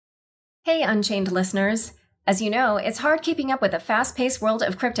Hey, Unchained listeners. As you know, it's hard keeping up with the fast-paced world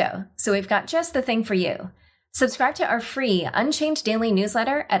of crypto, so we've got just the thing for you. Subscribe to our free Unchained daily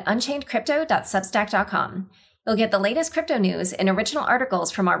newsletter at unchainedcrypto.substack.com. You'll get the latest crypto news and original articles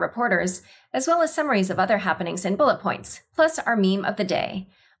from our reporters, as well as summaries of other happenings and bullet points, plus our meme of the day,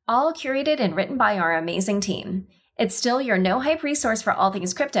 all curated and written by our amazing team. It's still your no-hype resource for all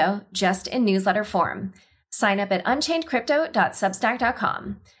things crypto, just in newsletter form. Sign up at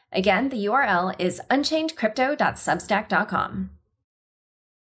unchainedcrypto.substack.com. Again, the URL is unchainedcrypto.substack.com.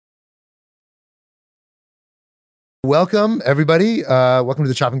 Welcome, everybody. Welcome to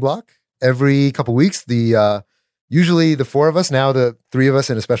the chopping block. Every couple weeks, usually the four of us, now the three of us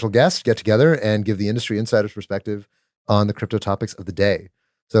and a special guest, get together and give the industry insider's perspective on the crypto topics of the day.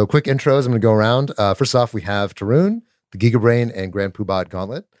 So quick intros, I'm going to go around. First off, we have Tarun, the Gigabrain and Grand Poobah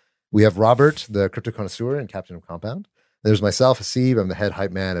Gauntlet. We have Robert, the crypto connoisseur and captain of Compound. There's myself, Hasib. I'm the head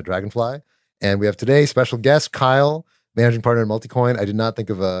hype man at Dragonfly. And we have today's special guest, Kyle, managing partner at Multicoin. I did not think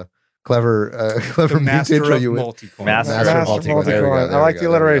of a clever meme to intro you with. Master of Multicoin. I like the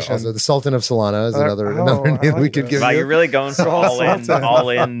alliteration. Also, the Sultan of Solana is another name we could give wow, you. you're really going for all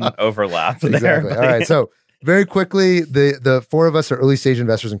in overlap there. Exactly. All right. So very quickly, the four of us are early stage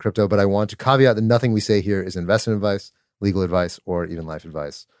investors in crypto, but I want to caveat that nothing we say here is investment advice, legal advice, or even life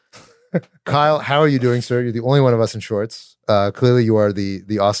advice. Kyle, how are you doing, sir? You're the only one of us in shorts. Clearly, you are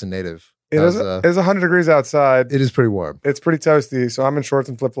the Austin native. It's 100 degrees outside. It is pretty warm. It's pretty toasty, so I'm in shorts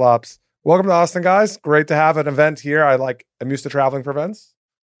and flip-flops. Welcome to Austin, guys. Great to have an event here. I'm used to traveling for events.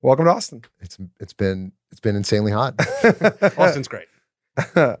 Welcome to Austin. It's been insanely hot. Austin's great.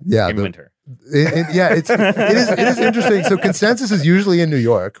 Yeah, in winter. It is interesting. So consensus is usually in New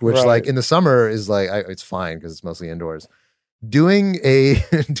York, which Right. like in the summer is like it's fine because it's mostly indoors. Doing a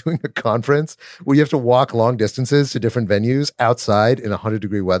conference where you have to walk long distances to different venues outside in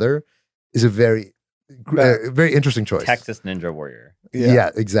 100-degree weather is a very interesting choice. Texas Ninja Warrior.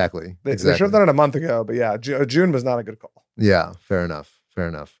 Yeah, exactly. They should have done it a month ago, but yeah, June was not a good call. Yeah, fair enough.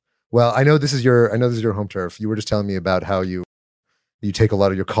 Well, I know this is your home turf. You were just telling me about how you take a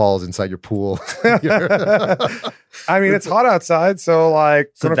lot of your calls inside your pool. I mean, it's hot outside, so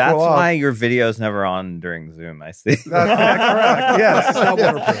So that's cool why off. your video's never on during Zoom, I see. That's correct. Yes. It's not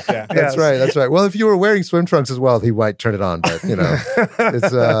waterproof, yeah. That's right. That's right. Well, if you were wearing swim trunks as well, he might turn it on. But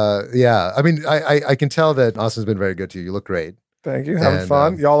it's yeah. I mean, I can tell that Austin's been very good to you. You look great. Thank you. Having And,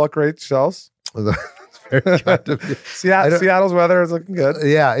 fun. Y'all look great yourselves. It's very kind of you. Seattle's weather is looking good.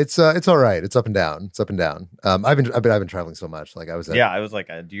 Yeah, it's all right. It's up and down. I've been traveling so much. Like I was. Yeah, I was like,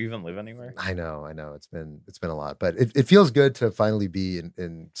 do you even live anywhere? I know. It's been a lot, but it feels good to finally be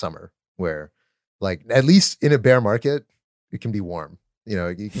in summer where, like, at least in a bear market, it can be warm. You know,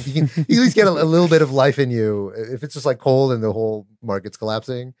 you can at least get a little bit of life in you. If it's just like cold and the whole market's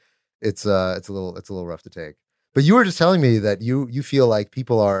collapsing, it's a little rough to take. But you were just telling me that you feel like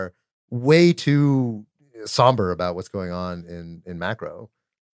people are way too somber about what's going on in macro.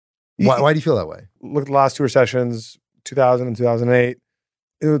 Why do you feel that way? Look at the last two recessions, 2000 and 2008.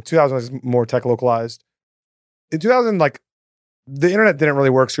 2000 was more tech localized. In 2000, like, the internet didn't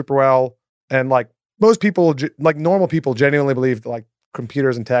really work super well. And like most people, like normal people genuinely believed like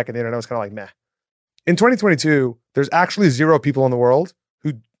computers and tech and the internet was kind of like meh. In 2022, there's actually 0 people in the world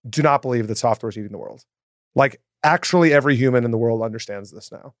who do not believe that software is eating the world. Like actually every human in the world understands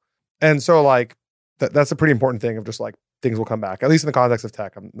this now. And so like, that's a pretty important thing of just like things will come back, at least in the context of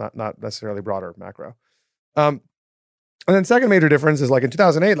tech. I'm not necessarily broader macro. And then second major difference is like in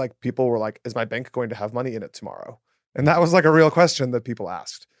 2008, like people were like, is my bank going to have money in it tomorrow? And that was like a real question that people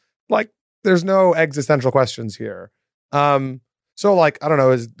asked. Like there's no existential questions here. So like, I don't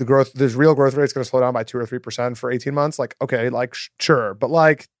know, there's real growth rates going to slow down by 2 or 3% for 18 months? Like, okay, like sure. But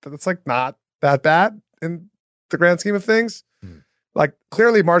like, that's like not that bad in the grand scheme of things. Like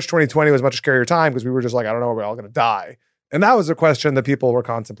clearly March 2020 was a much scarier time because we were just like, I don't know, we're all going to die. And that was a question that people were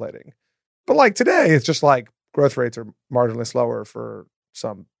contemplating. But like today, it's just like growth rates are marginally slower for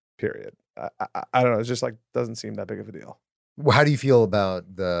some period. I don't know. It's just like, doesn't seem that big of a deal. Well, how do you feel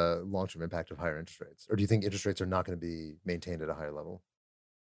about the long-term impact of higher interest rates? Or do you think interest rates are not going to be maintained at a higher level?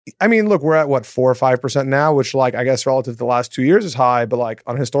 I mean, look, we're at what, 4 or 5% now, which like, I guess relative to the last 2 years is high, but like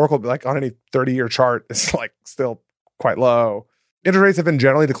on historical, like on any 30-year chart, it's like still quite low. Interest rates have been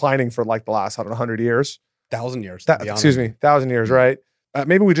generally declining for like the last, 100 years. 1,000 years. 1,000 years, right?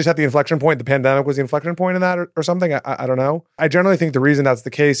 Maybe we just had the inflection point. The pandemic was the inflection point in that or something. I don't know. I generally think the reason that's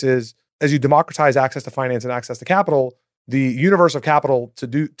the case is as you democratize access to finance and access to capital, the universe of capital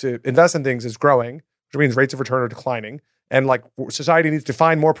to invest in things is growing, which means rates of return are declining. And like society needs to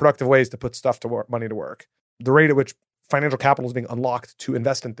find more productive ways to put stuff to work, money to work. The rate at which financial capital is being unlocked to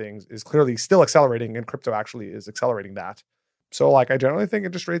invest in things is clearly still accelerating, and crypto actually is accelerating that. So like I generally think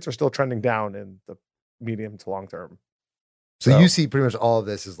interest rates are still trending down in the medium to long term. So you see pretty much all of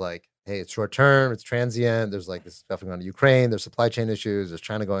this is like, hey, it's short term, it's transient. There's like this stuff going on in Ukraine. There's supply chain issues. There's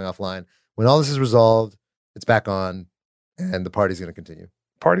China going offline. When all this is resolved, it's back on, and the party's going to continue.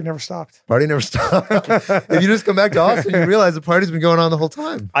 Party never stopped. Party never stopped. If you just come back to Austin, you realize the party's been going on the whole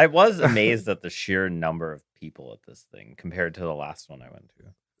time. I was amazed at the sheer number of people at this thing compared to the last one I went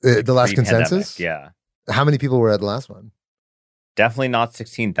to. The last Pre-pandemic, consensus? Yeah. How many people were at the last one? Definitely not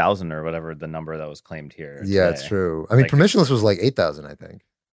 16,000 or whatever the number that was claimed here. Yeah, today. it's true. I mean, Like- permissionless was like 8,000, I think.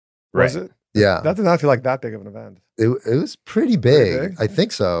 Was it? Yeah. That did not feel like that big of an event. It was pretty big. Pretty big? I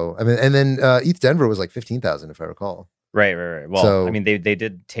think so. I mean, and then ETH Denver was like 15,000, if I recall. Right. Well, So- I mean, they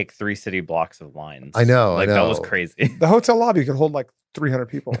did take 3 city blocks of lines. I know. Like, I know. that was crazy. The hotel lobby could hold like 300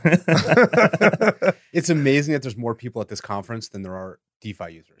 people. It's amazing that there's more people at this conference than there are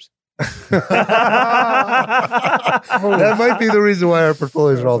DeFi users. That might be the reason why our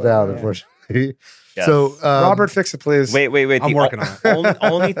portfolios are all down, unfortunately. Yes. So, Robert, fix it, please. Wait. I'm working on it.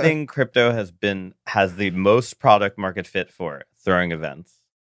 Only thing crypto has the most product market fit for throwing events.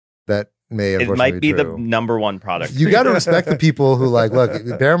 that may It unfortunately might be be the true. number one product. You got to respect the people who like, look,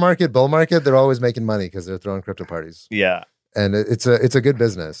 bear market, bull market, they're always making money because they're throwing crypto parties. Yeah. And it's a good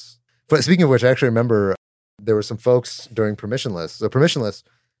business. But speaking of which, I actually remember there were some folks during Permissionless. So Permissionless,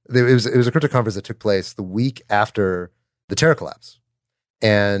 it was a crypto conference that took place the week after the Terra collapse.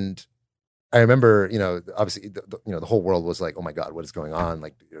 And I remember, obviously, the whole world was like, oh my God, what is going on?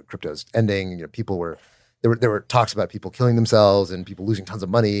 Like, crypto's ending. There were talks about people killing themselves and people losing tons of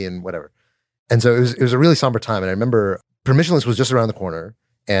money and whatever. And so it was a really somber time. And I remember Permissionless was just around the corner,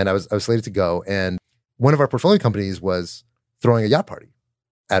 and I was slated to go. And one of our portfolio companies was throwing a yacht party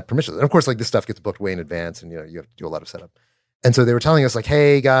at Permissionless. And of course, like this stuff gets booked way in advance, and you have to do a lot of setup. And so they were telling us like,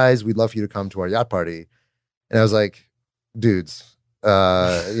 hey guys, we'd love for you to come to our yacht party. And I was like, dudes,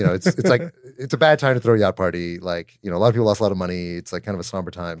 it's like it's a bad time to throw a yacht party. Like, a lot of people lost a lot of money. It's like kind of a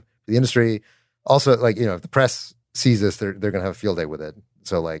somber time for the industry. Also, like, if the press sees this, they're gonna have a field day with it.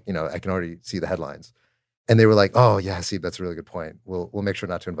 So like, I can already see the headlines. And they were like, oh yeah, see, that's a really good point. We'll make sure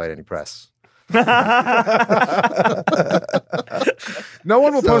not to invite any press. No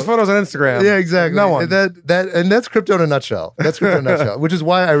one will post photos on Instagram. Yeah, exactly. No one. And that's crypto in a nutshell. That's crypto in a nutshell. Which is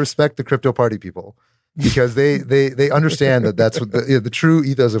why I respect the crypto party people, because they understand that that's what the true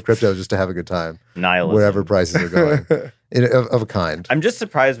ethos of crypto is, just to have a good time Nihilism. wherever prices are going of a kind. I'm just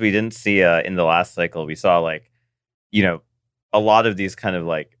surprised we didn't see in the last cycle, we saw like, a lot of these kind of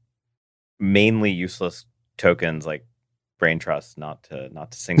like mainly useless tokens like Brain Trust, not to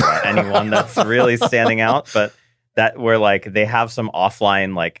single out anyone that's really standing out, but that where like they have some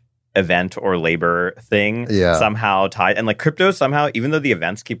offline like event or labor thing somehow tied, and like crypto somehow, even though the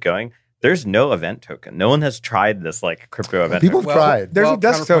events keep going, there's no event token. No one has tried this like crypto event. People have tried. There's a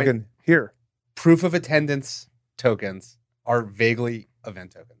desk token here. Proof of attendance tokens are vaguely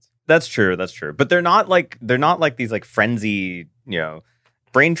event tokens. That's true. But they're not like these like frenzy,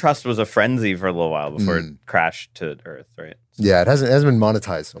 Brain Trust was a frenzy for a little while before it crashed to earth, right? So, Yeah, it hasn't been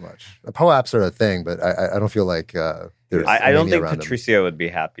monetized so much. POAPs are a thing, but I don't feel like there's I don't many think around them. Patricio would be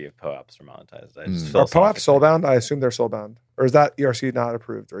happy if POAPs were monetized. I just Are POAPs philosophically- soulbound? I assume they're soulbound. Or is that ERC not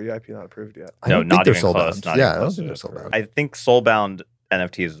approved or EIP not approved yet? I No, don't not think they're even close. soulbound. Not Yeah, even I don't close think to they're it. soulbound. I think soulbound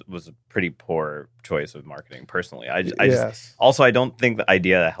NFTs was a pretty poor choice of marketing. Personally, I Yes. I don't think the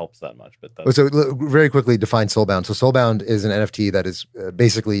idea helps that much. But that's, So very quickly define soulbound. So soulbound is an NFT that is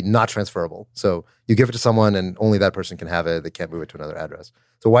basically not transferable. So you give it to someone and only that person can have it. They can't move it to another address.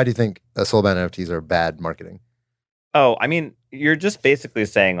 So why do you think soulbound NFTs are bad marketing? oh, I mean, you're just basically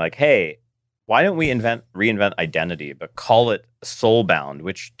saying like, hey, why don't we reinvent identity, but call it soulbound,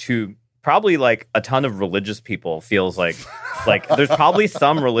 which to probably like a ton of religious people feels like there's probably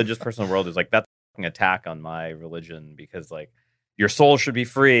some religious person in the world who's like, that's an attack on my religion because like your soul should be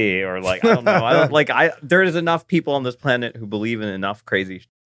free, or like I don't know. There is enough people on this planet who believe in enough crazy shit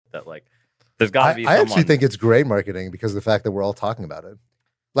that like there's got to be I someone. actually think it's great marketing because of the fact that we're all talking about it.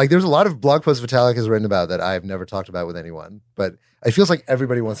 Like there's a lot of blog posts Vitalik has written about that I've never talked about with anyone, but it feels like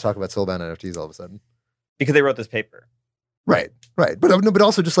everybody wants to talk about soulbound NFTs all of a sudden. because they wrote this paper. Right. But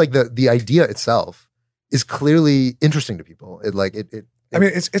also just like the idea itself is clearly interesting to people. I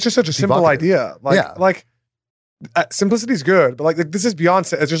mean, it's just such a simple evocative. idea. Simplicity is good, but like this is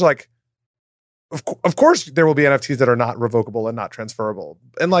beyond. It's just like, of course, there will be NFTs that are not revocable and not transferable,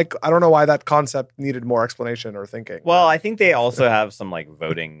 and like I don't know why that concept needed more explanation or thinking. Well, I think they also have some like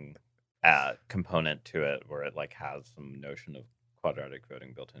voting component to it, where it like has some notion of quadratic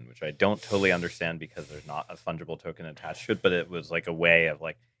voting built in, which I don't totally understand because there's not a fungible token attached to it. But it was like a way of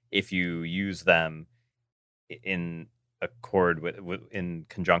like if you use them in accord with in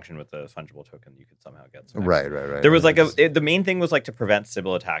conjunction with the fungible token, you could somehow get some Right. There was like the main thing was like to prevent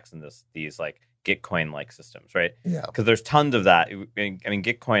Sybil attacks in these like Gitcoin like systems, right? Yeah. Because there's tons of that. I mean,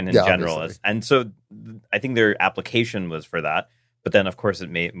 Gitcoin in general is, and so I think their application was for that. But then, of course, it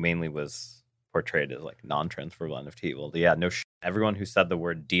mainly was portrayed as like non-transferable NFT. Well, yeah, everyone who said the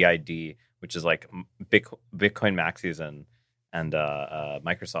word DID, which is like Bitcoin maxis and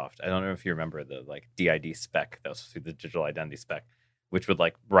Microsoft. I don't know if you remember the like DID spec that was through the digital identity spec, which would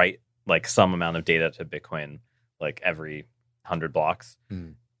like write like some amount of data to Bitcoin like every 100 blocks.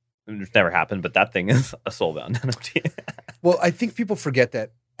 It's never happened, but that thing is a soulbound NFT. Well, I think people forget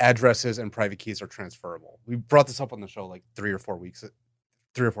that addresses and private keys are transferable. We brought this up on the show like 3 or 4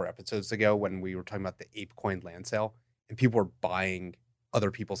 episodes ago when we were talking about the ApeCoin land sale, and people were buying other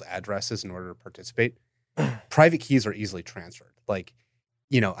people's addresses in order to participate. Private keys are easily transferred. Like,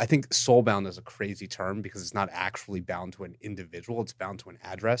 I think soulbound is a crazy term because it's not actually bound to an individual. It's bound to an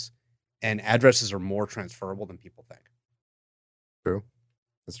address, and addresses are more transferable than people think. True.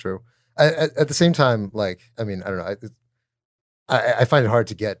 That's true. At the same time, like, I mean, I don't know. I find it hard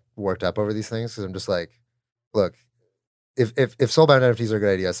to get worked up over these things because I'm just like, look, if soulbound NFTs are a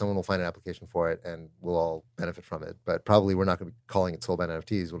good idea, someone will find an application for it and we'll all benefit from it. But probably we're not going to be calling it soulbound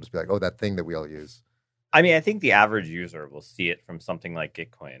NFTs. We'll just be like, oh, that thing that we all use. I mean, I think the average user will see it from something like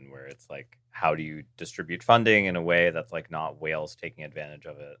Gitcoin, where it's like, how do you distribute funding in a way that's like not whales taking advantage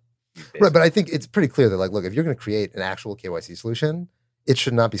of it? Right, but I think it's pretty clear that like, look, if you're going to create an actual KYC solution, it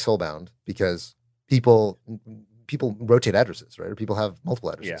should not be soulbound because people rotate addresses, right? Or people have multiple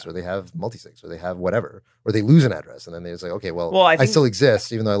addresses, or they have multi-sigs, or they have whatever, or they lose an address, and then they say, okay, well I still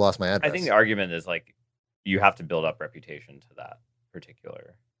exist even though I lost my address. I think the argument is like you have to build up reputation to that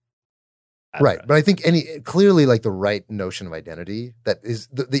particular address. Right, but I think clearly like the right notion of identity that is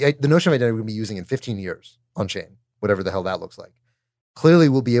the notion of identity we're going to be using in 15 years on chain, whatever the hell that looks like, clearly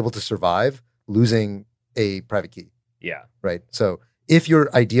will be able to survive losing a private key. Yeah. Right. So if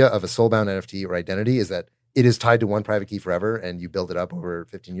your idea of a soulbound NFT or identity is that it is tied to one private key forever and you build it up over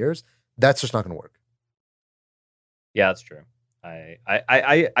 15 years, that's just not going to work. Yeah, that's true.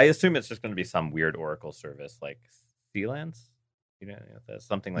 I assume it's just going to be some weird Oracle service like Clance.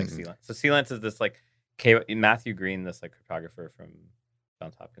 Something like Clance. So Clance is this like Matthew Green, this like cryptographer from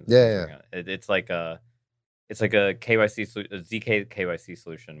Johns Hopkins. Yeah. It's like a KYC a ZK KYC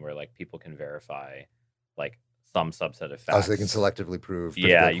solution where like people can verify like some subset of facts. Oh, so they can selectively prove.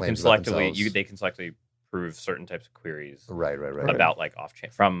 Yeah, they can selectively prove certain types of queries. Right. About like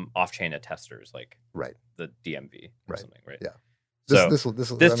off-chain attesters, like the DMV or something, right? Yeah.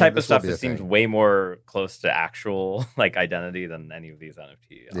 This type of stuff seems way more close to actual like identity than any of these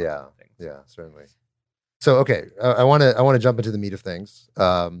NFT things. Yeah, certainly. So okay, I want to jump into the meat of things.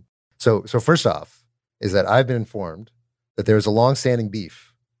 So first off, is that I've been informed that there is a long-standing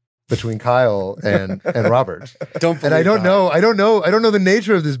beef between Kyle and Robert. I don't know the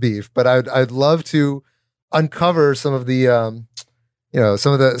nature of this beef, but I'd love to uncover some of the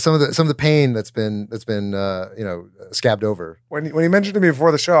some of the pain that's been scabbed over. When you mentioned to me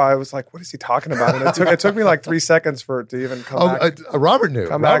before the show, I was like, "What is he talking about?" And it took me like 3 seconds for it to even come back. Robert knew.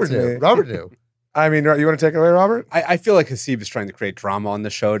 Robert knew. I mean, you want to take it away, Robert? I feel like Haseeb is trying to create drama on the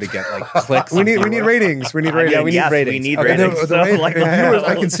show to get like clicks. we need ratings. We need ratings. Yeah, we need ratings. We need ratings. Viewers,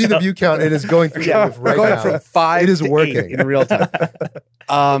 I can see the view count. It is going through right going now. From 5 it is to working 8 in real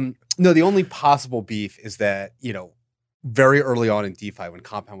time. No, the only possible beef is that very early on in DeFi, when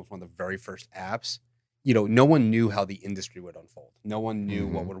Compound was one of the very first apps, no one knew how the industry would unfold. No one knew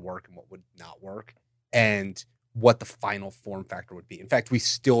what would work and what would not work, and what the final form factor would be. In fact, we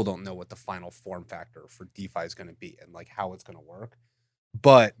still don't know what the final form factor for DeFi is going to be and like how it's going to work.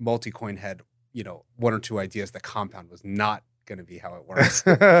 But Multicoin had, 1 or 2 ideas that Compound was not going to be how it works.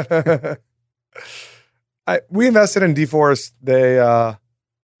 We invested in DeForce.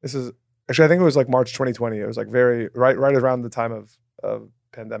 This is actually, I think it was like March 2020. It was like very right around the time of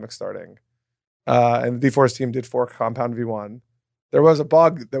pandemic starting. And the DeForce team did fork Compound V1. There was a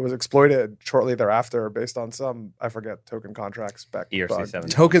bug that was exploited shortly thereafter based on some, I forget, token contract spec. ERC7.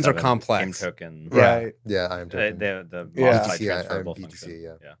 Tokens are complex. Token. Right. Yeah, I am token. The transferable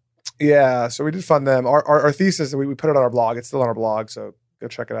function. Yeah, so we did fund them. Our thesis, we put it on our blog. It's still on our blog, so go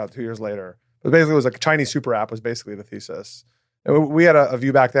check it out 2 years later. But basically, it was like a Chinese super app was basically the thesis. And we had a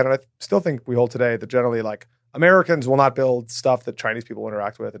view back then, and I still think we hold today, that generally like Americans will not build stuff that Chinese people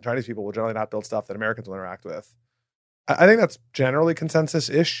interact with, and Chinese people will generally not build stuff that Americans will interact with. I think that's generally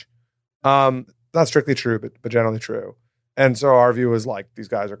consensus-ish. Not strictly true, but generally true. And so our view was like, these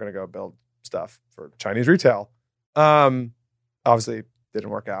guys are going to go build stuff for Chinese retail. Obviously, didn't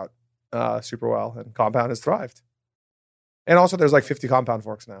work out super well, and Compound has thrived. And also, there's like 50 Compound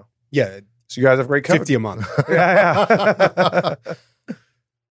forks now. Yeah, So you guys have great code. 50 a month. Yeah.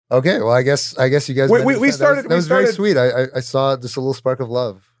 Okay, well, I guess you guys. We started. That was very sweet. I saw just a little spark of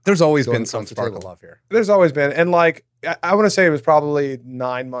love. There's always Going been some across the spark of table. love here. There's always been, and like I want to say it was probably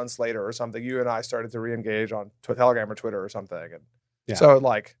 9 months later or something. You and I started to re-engage on Telegram or Twitter or something, and Yeah. so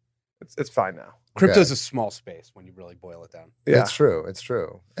like it's fine now. Crypto's a small space when you really boil it down. Yeah, It's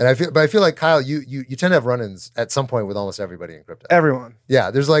true. And I feel like Kyle, you tend to have run-ins at some point with almost everybody in crypto. everyone.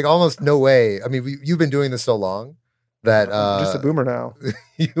 Yeah, there's like almost no way. I mean, you've been doing this so long that I'm just a boomer now.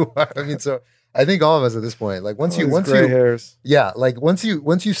 you are. I mean, so I think all of us at this point, like once you hairs. yeah, like once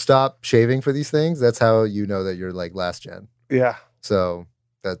you stop shaving for these things, that's how you know that you're like last gen. Yeah, So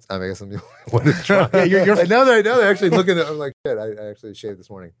that's, I guess I'm the only one who's trying. Yeah, you're And now that I know, they're actually looking at. I'm like, shit. I actually shaved this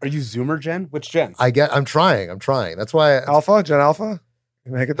morning. Are you Zoomer gen? Which gen? I'm trying. That's why Gen Alpha.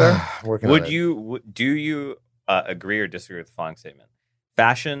 You make it there. I'm working on Would it. do you agree or disagree with the following statement?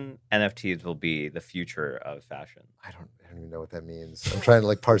 Fashion NFTs will be the future of fashion. I don't even know what that means. I'm trying to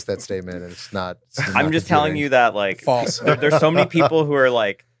like parse that statement, and it's not. I'm just telling you that like False. There's so many people who are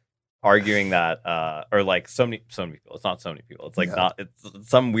like arguing that, or like so many people. It's not so many people. It's like it's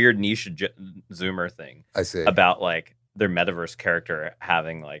some weird niche Zoomer thing I see. about like their metaverse character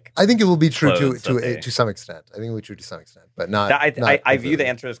having like. I think it will be true clothes to some extent. I think it will be true to some extent, but not. I not view the completely.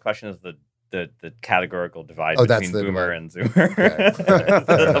 answer to this question as the categorical divide Oh, that's between the boomer divide. and Zoomer. Okay. Fair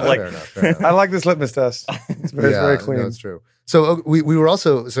enough, Like, fair enough, fair enough. I like this litmus test. It's very clean. No, it's true. So we were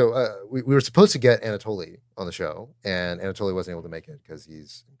also we were supposed to get Anatoly on the show, and Anatoly wasn't able to make it because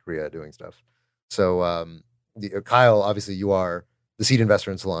he's in Korea doing stuff. So Kyle, obviously, you are the seed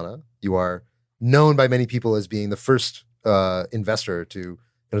investor in Solana. You are known by many people as being the first investor to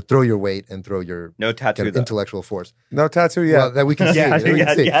kind of throw your weight and throw your no tattoo. kind of though. intellectual force. No tattoo yet. Well, that we can see. Yeah, that we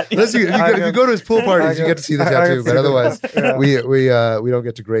can see. yeah. Unless if you go to his pool parties, you get to see the tattoo. But otherwise, Yeah. we don't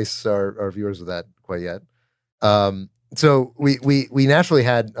get to grace our viewers with that quite yet. So we naturally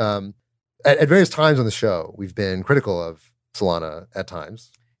had at various times on the show, we've been critical of Solana at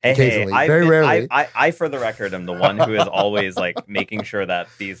times. Occasionally, very rarely. I, for the record, am the one who is always like making sure that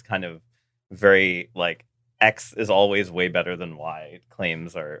these kind of very like X is always way better than Y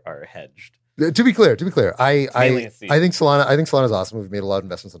claims are hedged. To be clear, I mainly a seed. think Solana is awesome. We've made a lot of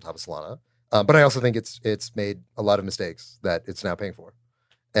investments on top of Solana, but I also think it's made a lot of mistakes that it's now paying for.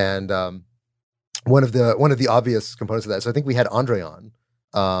 And one of the obvious components of that. So I think we had Andre on,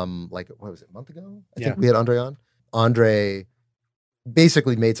 like what was it, a month ago? I think we had Andre on. Andre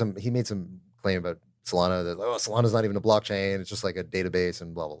basically made some claim about Solana that Solana's not even a blockchain; it's just like a database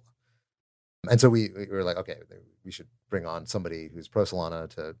and blah blah blah. And so we were like, okay, we should bring on somebody who's pro Solana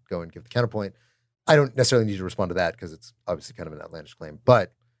to go and give the counterpoint. I don't necessarily need to respond to that because it's obviously kind of an outlandish claim.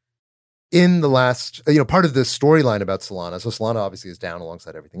 But in the last, part of the storyline about Solana, so Solana obviously is down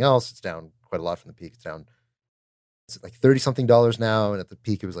alongside everything else. It's down quite a lot from the peak. It's down, it's like $30-something now, and at the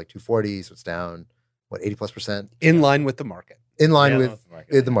peak it was like 240. So it's down 80+%. In line with the market. In line Yeah,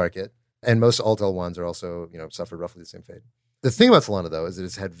 with the market. And most alt L1s are also, suffered roughly the same fate. The thing about Solana, though, is that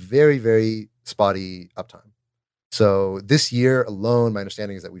it's had very, very spotty uptime. So this year alone, my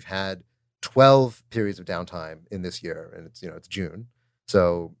understanding is that we've had 12 periods of downtime in this year, and it's June,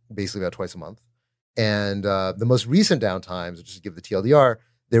 so basically about twice a month. And the most recent downtimes, just to give the TLDR,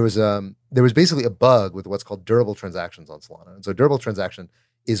 there was basically a bug with what's called durable transactions on Solana. And so durable transaction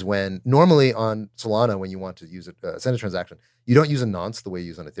is when normally on Solana, when you want to use send a transaction, you don't use a nonce the way you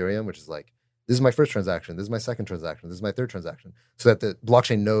use on Ethereum, which is like, this is my first transaction, this is my second transaction, this is my third transaction, so that the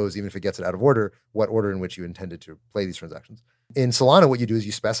blockchain knows, even if it gets it out of order, what order in which you intended to play these transactions. In Solana, what you do is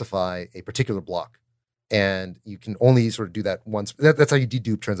you specify a particular block, and you can only sort of do that once. That's how you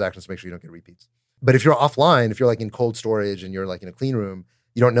dedupe transactions to make sure you don't get repeats. But if you're offline, if you're like in cold storage and you're like in a clean room,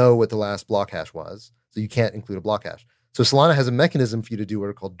 you don't know what the last block hash was, so you can't include a block hash. So Solana has a mechanism for you to do what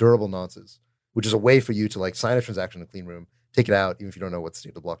are called durable nonces, which is a way for you to like sign a transaction in a clean room, take it out, even if you don't know what the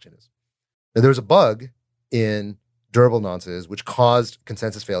state of the blockchain is. Now, there was a bug in durable nonces which caused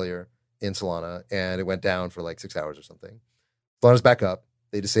consensus failure in Solana, and it went down for like 6 hours or something. Solana's back up.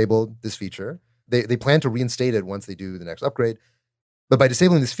 They disabled this feature. They plan to reinstate it once they do the next upgrade. But by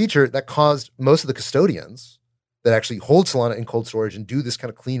disabling this feature, that caused most of the custodians that actually hold Solana in cold storage and do this kind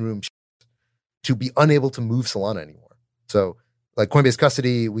of clean room shit to be unable to move Solana anymore. So like Coinbase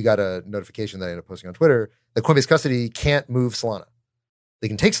Custody, we got a notification that I ended up posting on Twitter that Coinbase Custody can't move Solana. They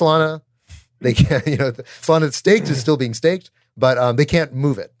can take Solana, They can't, Solana staked is still being staked, but they can't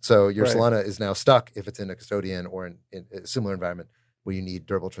move it. So your Right. Solana is now stuck if it's in a custodian or in a similar environment where you need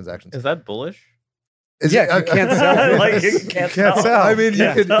durable transactions. Is that bullish? Yeah, you can't sell. Like, you can't sell. I mean,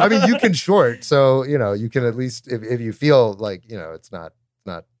 Yeah. you can short. So you can at least if you feel like it's not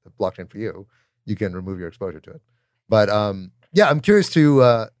a blockchain for you, you can remove your exposure to it. But yeah, I'm curious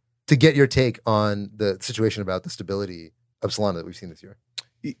to get your take on the situation about the stability of Solana that we've seen this year.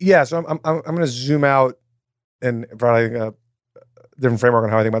 Yeah, so I'm going to zoom out and provide a different framework on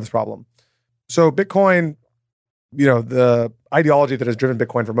how I think about this problem. So Bitcoin, the ideology that has driven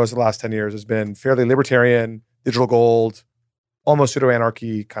Bitcoin for most of the last 10 years has been fairly libertarian, digital gold, almost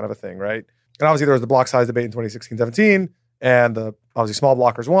pseudo-anarchy kind of a thing, right? And obviously there was the block size debate in 2016-17, and the obviously small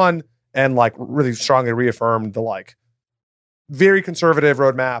blockers won, and like really strongly reaffirmed the like very conservative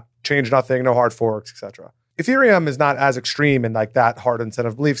roadmap, change nothing, no hard forks, etc. Ethereum is not as extreme in like that hard and set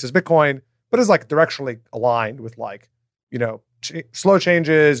of beliefs as Bitcoin, but is like directionally aligned with like, slow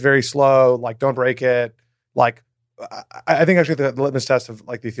changes, very slow, like don't break it. Like, I think actually the litmus test of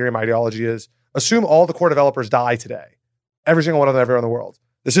like the Ethereum ideology is assume all the core developers die today. Every single one of them everywhere in the world.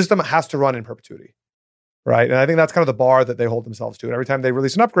 The system has to run in perpetuity, right? And I think that's kind of the bar that they hold themselves to. And every time they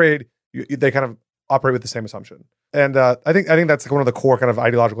release an upgrade, they kind of operate with the same assumption. And I think that's like one of the core kind of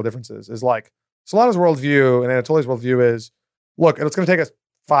ideological differences is like Solana's worldview and Anatoly's worldview is, look, it's going to take us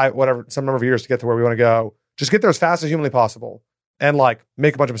some number of years to get to where we want to go. Just get there as fast as humanly possible and like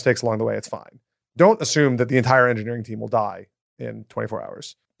make a bunch of mistakes along the way. It's fine. Don't assume that the entire engineering team will die in 24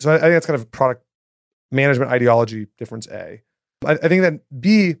 hours. So I think that's kind of product management ideology difference A. I think that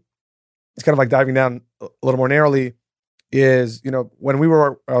B is kind of like diving down a little more narrowly is, when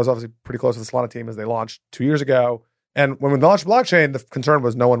I was obviously pretty close with the Solana team as they launched 2 years ago. And when we launched blockchain, the concern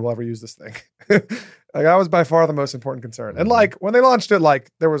was no one will ever use this thing. Like that was by far the most important concern. And like when they launched it, like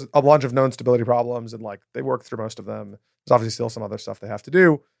there was a bunch of known stability problems and like they worked through most of them. There's obviously still some other stuff they have to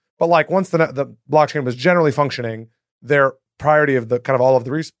do. But like once the blockchain was generally functioning, their priority of the kind of all of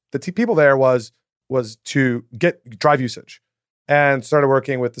the people there was to drive usage, and started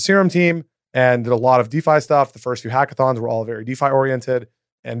working with the Serum team and did a lot of DeFi stuff. The first few hackathons were all very DeFi oriented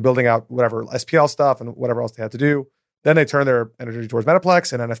and building out whatever SPL stuff and whatever else they had to do. Then they turned their energy towards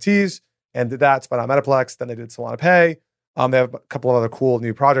Metaplex and NFTs and did that, spun out Metaplex. Then they did Solana Pay. They have a couple of other cool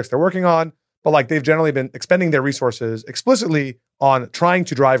new projects they're working on. But like they've generally been expending their resources explicitly on trying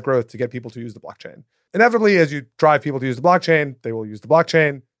to drive growth to get people to use the blockchain. Inevitably, as you drive people to use the blockchain, they will use the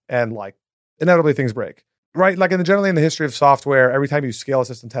blockchain, and like inevitably things break, right? Like generally in the history of software, every time you scale a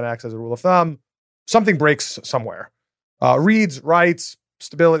system 10x as a rule of thumb, something breaks somewhere. Reads, writes,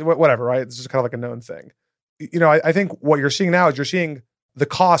 stability, whatever, right? This is kind of like a known thing. I think what you're seeing now is you're seeing the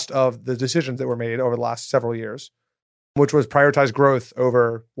cost of the decisions that were made over the last several years, which was prioritize growth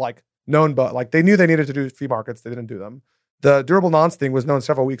over like known, but like they knew they needed to do fee markets. They didn't do them. The durable nonce thing was known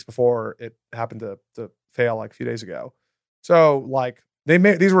several weeks before it happened to fail like a few days ago. So like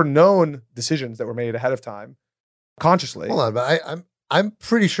these were known decisions that were made ahead of time consciously. Hold on, but I'm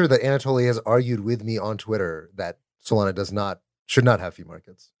pretty sure that Anatoly has argued with me on Twitter that Solana should not have fee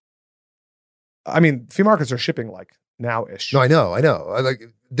markets. I mean, fee markets are shipping like now-ish. No, I know. Like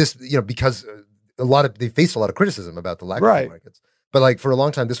this, because they faced a lot of criticism about the lack of fee markets. But like for a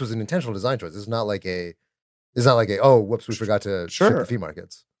long time, this was an intentional design choice. It's not like oh, whoops, we forgot to ship the fee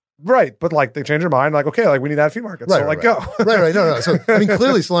markets. Right, but like they changed their mind, like okay, like we need to have fee markets, go. right. No. So I mean,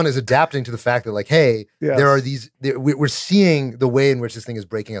 clearly Solana is adapting to the fact that like, hey, there are we're seeing the way in which this thing is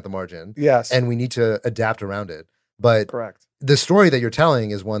breaking at the margin. Yes, and we need to adapt around it. But correct. The story that you're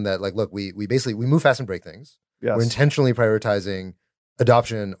telling is one that like, look, we basically move fast and break things. Yes, we're intentionally prioritizing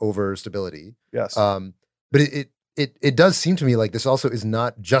adoption over stability. Yes, but it does seem to me like this also is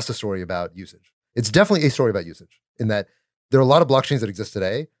not just a story about usage. It's definitely a story about usage in that there are a lot of blockchains that exist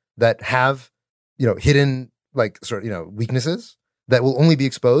today that have, hidden like sort of, weaknesses that will only be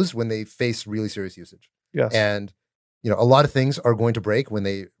exposed when they face really serious usage. Yes. And, a lot of things are going to break when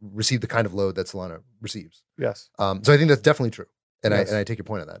they receive the kind of load that Solana receives. Yes. So I think that's definitely true. And I take your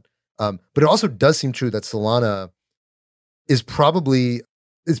point on that. But it also does seem true that Solana is probably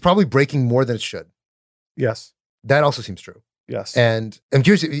breaking more than it should. Yes. That also seems true. Yes. And I'm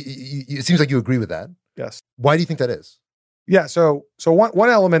curious, it seems like you agree with that. Yes. Why do you think that is? Yeah. So one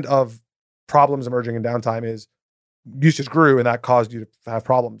element of problems emerging in downtime is usage grew and that caused you to have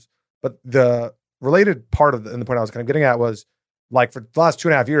problems. But the related part of and the point I was kind of getting at was like for the last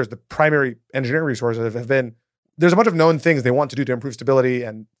 2.5 years, the primary engineering resources have been, there's a bunch of known things they want to do to improve stability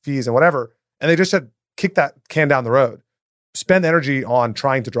and fees and whatever. And they just said, kick that can down the road, spend energy on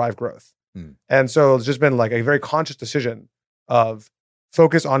trying to drive growth. And so it's just been like a very conscious decision of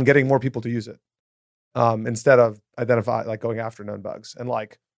focus on getting more people to use it instead of going after known bugs. And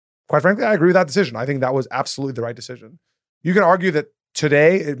like, quite frankly, I agree with that decision. I think that was absolutely the right decision. You can argue that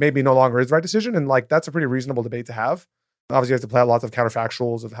today it maybe no longer is the right decision, and like that's a pretty reasonable debate to have. Obviously, you have to play out lots of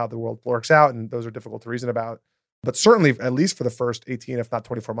counterfactuals of how the world works out, and those are difficult to reason about. But certainly, at least for the first 18, if not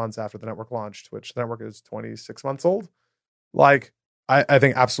 24 months after the network launched, which the network is 26 months old, like I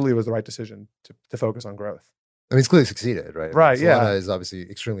think absolutely was the right decision to focus on growth. I mean, it's clearly succeeded, right? Right, Solana is obviously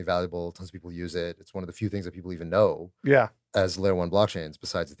extremely valuable. Tons of people use it. It's one of the few things that people even know as layer one blockchains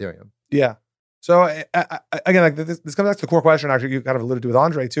besides Ethereum. Yeah. So again, like this comes back to the core question, actually, you kind of alluded to with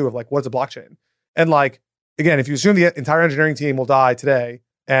Andre too, of like, what's a blockchain? And like, again, if you assume the entire engineering team will die today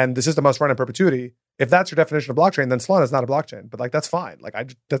and the system must run in perpetuity, if that's your definition of blockchain, then Solana is not a blockchain. But like, that's fine.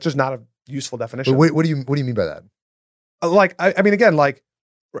 Like, that's just not a useful definition. But what do you mean by that? Like, I mean, again, like,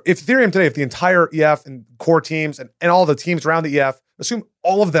 if Ethereum today, if the entire EF and core teams and all the teams around the EF, assume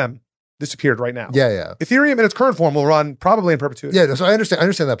all of them disappeared right now. Yeah. Ethereum in its current form will run probably in perpetuity. Yeah, so I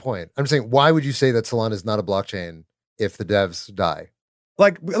understand that point. I'm saying, why would you say that Solana is not a blockchain if the devs die?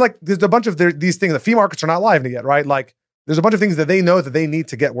 Like there's a bunch of these things. The fee markets are not live yet, right? Like there's a bunch of things that they know that they need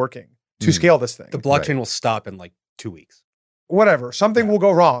to get working to scale this thing. The blockchain will stop in like 2 weeks. Whatever. Something will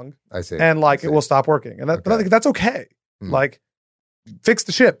go wrong. I see. And like it will stop working. And but I think that's okay. Like fix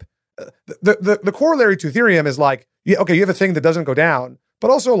the ship. The corollary to Ethereum is like, you have a thing that doesn't go down, but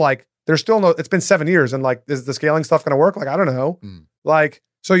also like there's still it's been 7 years and like, is the scaling stuff going to work? Like, I don't know. Like,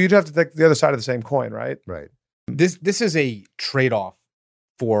 so you'd have to take the other side of the same coin, right? Right. This is a trade-off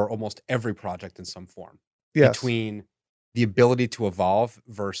for almost every project in some form between the ability to evolve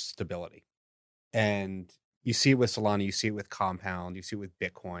versus stability. And you see it with Solana, you see it with Compound, you see it with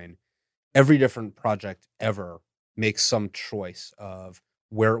Bitcoin. Every different project ever makes some choice of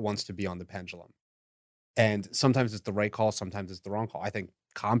where it wants to be on the pendulum. And sometimes it's the right call, sometimes it's the wrong call. I think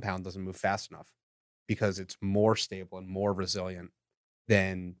Compound doesn't move fast enough because it's more stable and more resilient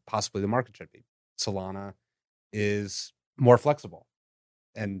than possibly the market should be. Solana is more flexible.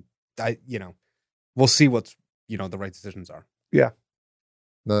 And we'll see what's, the right decisions are. Yeah.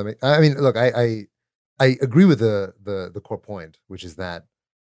 No, I mean, look, I agree with the core point, which is that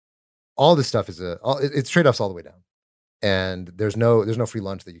all this stuff is it's trade-offs all the way down. And there's no free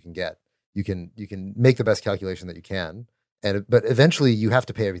lunch that you can get. You can make the best calculation that you can, but eventually you have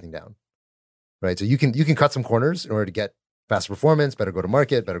to pay everything down, right? So you can cut some corners in order to get faster performance, better go to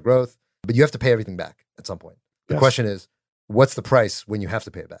market, better growth, but you have to pay everything back at some point. The question is, what's the price when you have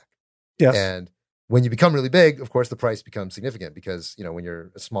to pay it back? Yes. And when you become really big, of course, the price becomes significant because when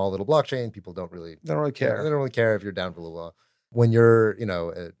you're a small little blockchain, people don't really care. They don't really care if you're down for a little while. When you're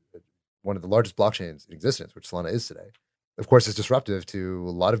one of the largest blockchains in existence, which Solana is today, of course, it's disruptive to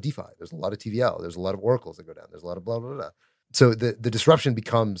a lot of DeFi. There's a lot of TVL. There's a lot of oracles that go down. There's a lot of blah, blah, blah. So the disruption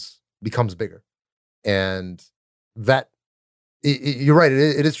becomes bigger. And that, you're right,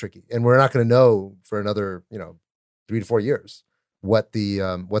 it is tricky. And we're not going to know for another, 3 to 4 years what the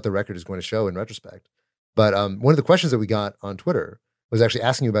record is going to show in retrospect. But one of the questions that we got on Twitter was actually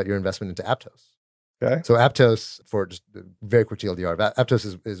asking you about your investment into Aptos. Okay. So Aptos, for just a very quick TLDR,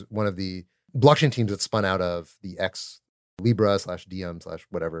 Aptos is one of the blockchain teams that spun out of the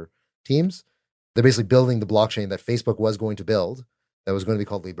Libra/Diem/whatever teams. They're basically building the blockchain that Facebook was going to build, that was going to be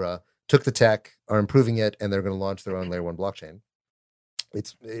called Libra, took the tech, are improving it, and they're going to launch their own layer one blockchain.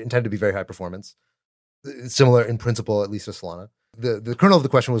 It's intended to be very high performance. It's similar in principle, at least to Solana. The kernel of the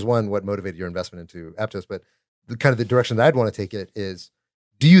question was, one, what motivated your investment into Aptos? But the direction that I'd want to take it is,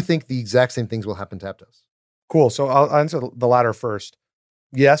 do you think the exact same things will happen to Aptos? Cool. So I'll answer the latter first.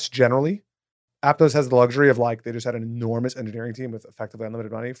 Yes, generally. Aptos has the luxury of they just had an enormous engineering team with effectively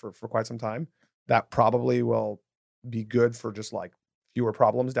unlimited money for quite some time. That probably will be good for just fewer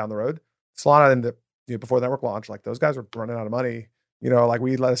problems down the road. Solana and before the network launch, those guys were running out of money.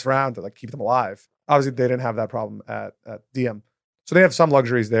 We let us around to keep them alive. Obviously, they didn't have that problem at Diem. So they have some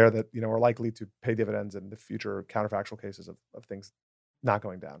luxuries there that are likely to pay dividends in the future counterfactual cases of things not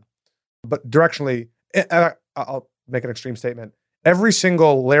going down. But directionally, I'll make an extreme statement. Every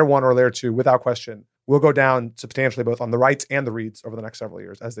single layer one or layer two, without question, will go down substantially both on the writes and the reads over the next several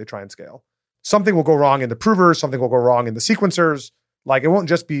years as they try and scale. Something will go wrong in the provers, something will go wrong in the sequencers. It won't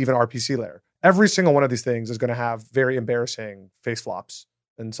just be even RPC layer. Every single one of these things is going to have very embarrassing face flops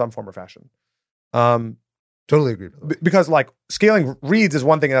in some form or fashion. Totally agree. Because scaling reads is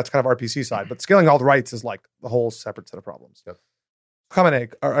one thing, and that's kind of RPC side, but scaling all the writes is the whole separate set of problems. Yep.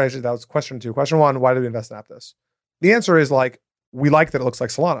 Actually, that was question 2. Question 1, why do we invest in Aptos? The answer is we like that it looks like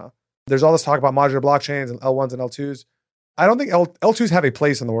Solana. There's all this talk about modular blockchains and L1s and L2s. I don't think L2s have a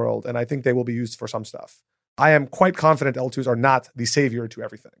place in the world, and I think they will be used for some stuff. I am quite confident L2s are not the savior to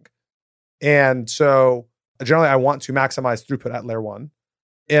everything. And so generally I want to maximize throughput at layer 1.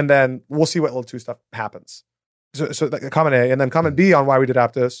 And then we'll see what L2 stuff happens. So the comment A, and then comment B on why we did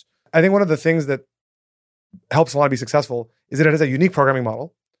Aptos. I think one of the things that helps Solana be successful is that it has a unique programming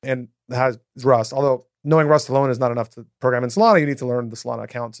model and has Rust. Although knowing Rust alone is not enough to program in Solana, you need to learn the Solana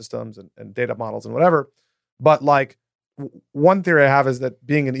account systems and data models and whatever. But like one theory I have is that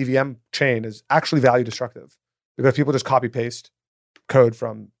being an EVM chain is actually value destructive because people just copy paste code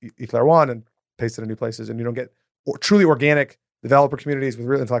from ETH layer 1 and paste it in new places, and you don't get truly organic developer communities with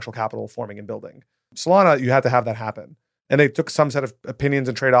real intellectual capital forming and building. Solana, you had to have that happen. And they took some set of opinions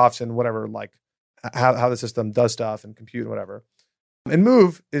and trade-offs and whatever, like how the system does stuff and compute and whatever. And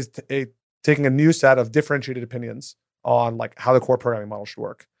Move is taking a new set of differentiated opinions on like how the core programming model should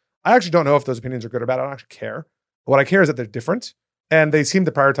work. I actually don't know if those opinions are good or bad. I don't actually care. What I care is that they're different and they seem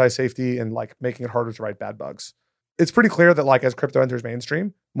to prioritize safety and like making it harder to write bad bugs. It's pretty clear that like as crypto enters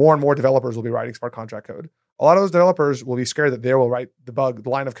mainstream, more and more developers will be writing smart contract code. A lot of those developers will be scared that they will write the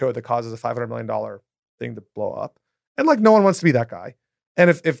line of code that causes a $500 million thing to blow up. And like no one wants to be that guy. And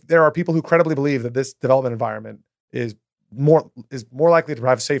if there are people who credibly believe that this development environment is more likely to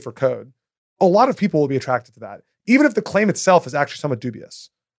have safer code, a lot of people will be attracted to that, even if the claim itself is actually somewhat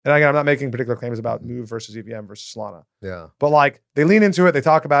dubious. And again, I'm not making particular claims about Move versus EVM versus Solana. Yeah. But like they lean into it, they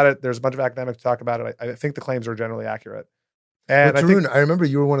talk about it. There's a bunch of academics who talk about it. I think the claims are generally accurate. And but Tarun, I remember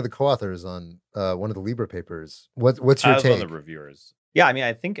you were one of the co-authors on one of the Libra papers. What's your take? I was one of the reviewers. Yeah, I mean,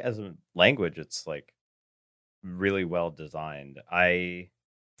 I think as a language, it's like really well designed.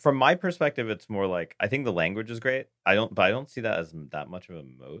 From my perspective, it's more like I think the language is great. I don't see that as that much of a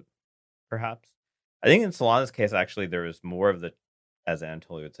moat, perhaps. I think in Solana's case, actually, there was more of the, as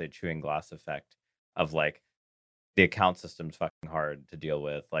Anatoly would say, chewing glass effect of like the account system's fucking hard to deal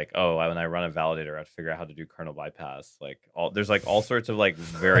with. Like, oh, when I run a validator, I have to figure out how to do kernel bypass. Like, there's like all sorts of like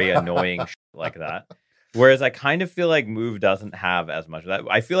very annoying shit like that. Whereas I kind of feel like Move doesn't have as much of that.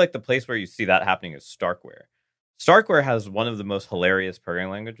 I feel like the place where you see that happening is Starkware. Starkware has one of the most hilarious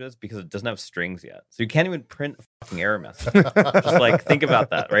programming languages because it doesn't have strings yet. So you can't even print a fucking error message. Just like think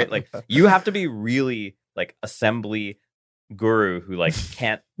about that, right? Like you have to be really like assembly guru who like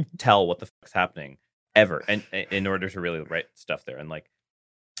can't tell what the fuck's happening ever, and in order to really write stuff there. And like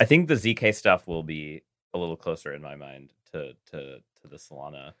I think the ZK stuff will be a little closer in my mind to the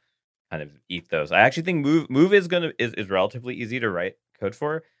Solana kind of ethos. I actually think Move is relatively easy to write code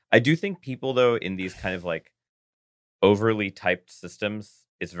for. I do think people though in these kind of like overly typed systems,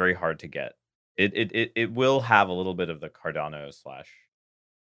 it's very hard to get. It will have a little bit of the Cardano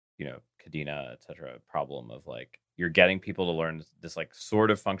 / Cadena, etc. problem of like you're getting people to learn this like sort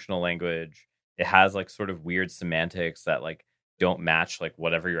of functional language. It has like sort of weird semantics that like don't match like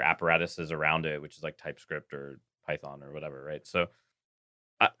whatever your apparatus is around it, which is like TypeScript or Python or whatever, right? So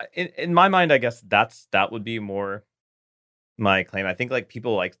in my mind, I guess that would be more my claim. I think like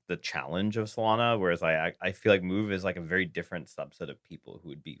people like the challenge of Solana, whereas I feel like Move is like a very different subset of people who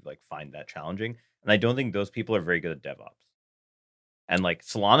would be like find that challenging, and I don't think those people are very good at DevOps. And like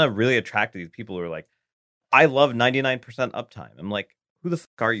Solana really attracted these people who are like, I love 99% uptime. I'm like, who the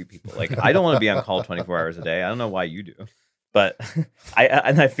fuck are you people? Like, I don't want to be on call 24 hours a day. I don't know why you do, but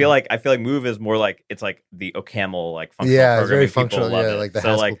I feel like Move is more like it's like the OCaml like functional it's very programming functional. People love Yeah, it. like the so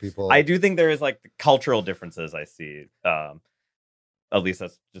Haskell like people. I do think there is like cultural differences I see. At least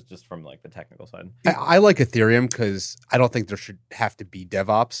that's just from like the technical side. I like Ethereum because I don't think there should have to be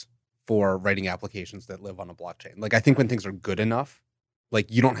DevOps for writing applications that live on a blockchain. Like I think when things are good enough,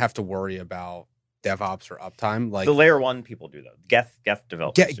 like you don't have to worry about DevOps or uptime. Like the layer 1 people do though. Geth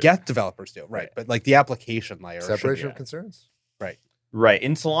developers. Geth developers do, right? But like the application layer, Separation of concerns. Right.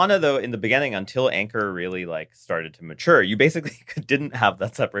 In Solana though, in the beginning, until Anchor really like started to mature, you basically didn't have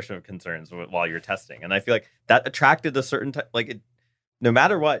that separation of concerns while you're testing, and I feel like that attracted a certain type. Like it, no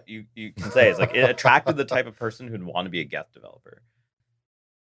matter what you can say, it's like it attracted the type of person who'd want to be a Geth developer.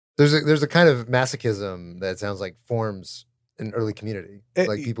 There's a kind of masochism that sounds like forms an early community,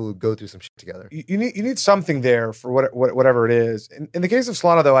 like people who go through some shit together. You need something there for whatever it is. In the case of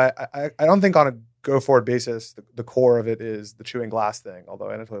Solana, though, I don't think on a go forward basis the core of it is the chewing glass thing. Although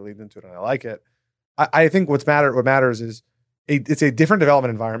Anatoly leads into it and I like it, I think what matters is it's a different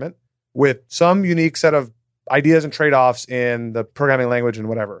development environment with some unique set of ideas and trade-offs in the programming language and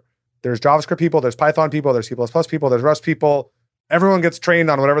whatever. There's JavaScript people, there's Python people, there's C++ people, there's Rust people. Everyone gets trained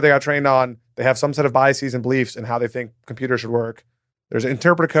on whatever they got trained on. They have some set of biases and beliefs in how they think computers should work. There's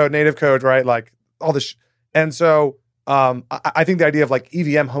interpreter code, native code, right? Like all this. And so I think the idea of like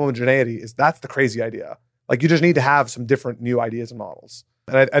EVM homogeneity that's the crazy idea. Like you just need to have some different new ideas and models.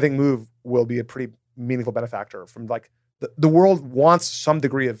 And I think Move will be a pretty meaningful benefactor from like the world wants some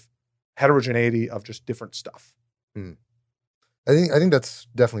degree of heterogeneity of just different stuff. I think that's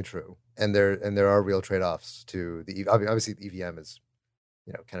definitely true, and there are real trade-offs to the obviously the EVM is,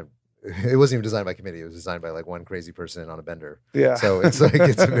 kind of, it wasn't even designed by committee. It was designed by like one crazy person on a bender. Yeah. So it's like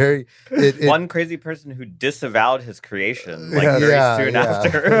it's a very one crazy person who disavowed his creation like Yeah, very soon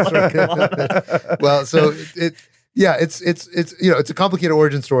after. Like, come on. well, so it's it's a complicated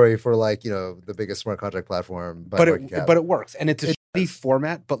origin story for like the biggest smart contract platform, but it works, and it's a shitty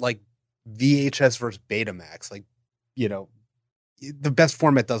format, but like VHS versus Betamax, like the best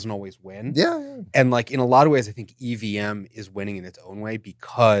format doesn't always win. Yeah. And like in a lot of ways, I think EVM is winning in its own way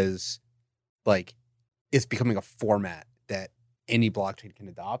because like it's becoming a format that any blockchain can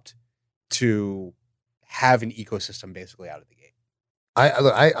adopt to have an ecosystem basically out of the gate. I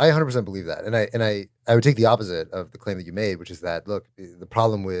 100% believe that, and I would take the opposite of the claim that you made, which is that look, the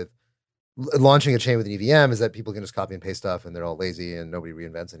problem with launching a chain with an EVM is that people can just copy and paste stuff, and they're all lazy, and nobody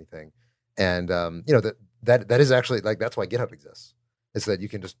reinvents anything. And that is actually like that's why GitHub exists. It's that you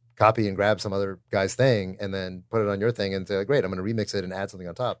can just copy and grab some other guy's thing and then put it on your thing and say, like, great, I'm going to remix it and add something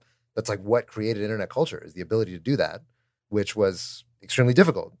on top. That's like what created internet culture, is the ability to do that, which was extremely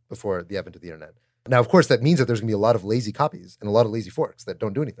difficult before the advent of the internet. Now, of course, that means that there's going to be a lot of lazy copies and a lot of lazy forks that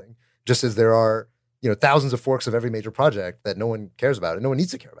don't do anything, just as there are thousands of forks of every major project that no one cares about and no one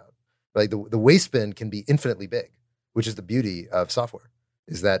needs to care about. Like the waste bin can be infinitely big, which is the beauty of software,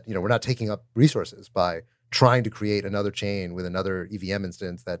 is that we're not taking up resources by trying to create another chain with another EVM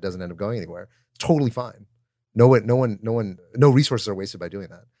instance that doesn't end up going anywhere. It's totally fine. No resources are wasted by doing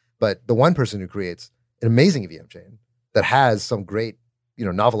that. But the one person who creates an amazing EVM chain that has some great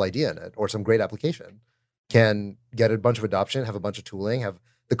novel idea in it or some great application can get a bunch of adoption, have a bunch of tooling, have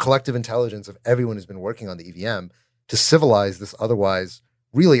the collective intelligence of everyone who's been working on the EVM to civilize this otherwise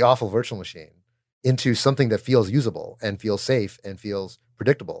really awful virtual machine into something that feels usable and feels safe and feels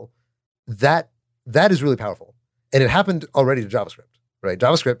predictable. That is really powerful. And it happened already to JavaScript, right?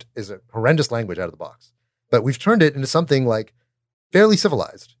 JavaScript is a horrendous language out of the box, but we've turned it into something like fairly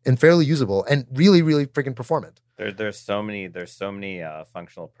civilized and fairly usable and really, really freaking performant. There's so many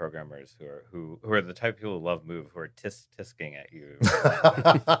functional programmers who are the type of people who love Move, who are tisking at you.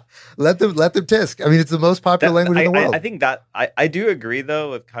 let them tisk. I mean, it's the most popular language in the world. I think that I do agree though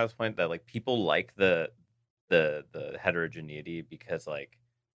with Kyle's point that like people like the heterogeneity because like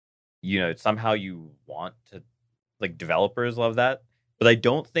somehow you want to, like, developers love that, but I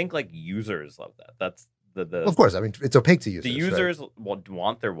don't think like users love that. That's the of course. I mean, it's opaque to users. The users right?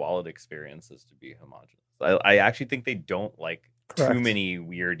 want their wallet experiences to be homogeneous. I actually think they don't like Correct. too many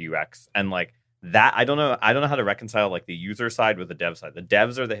weird UX, and like that I don't know how to reconcile like the user side with the dev side. The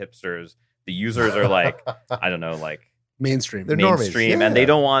devs are the hipsters. The users are like I don't know, like mainstream. They're mainstream, normies, yeah. And they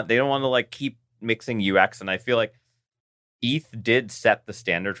don't want to like keep mixing UX. And I feel like ETH did set the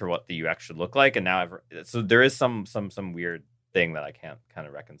standard for what the UX should look like, and now so there is some weird thing that I can't kind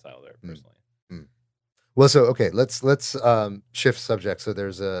of reconcile there personally. Well, so okay, let's shift subjects. So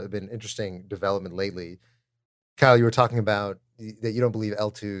there's been interesting development lately. Kyle, you were talking about that you don't believe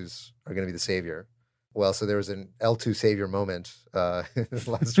L2s are going to be the savior. Well, so there was an L2 savior moment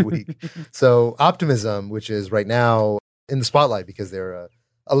last week. So Optimism, which is right now in the spotlight because they're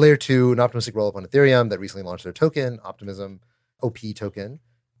a layer 2, an optimistic rollup on Ethereum that recently launched their token, Optimism OP token.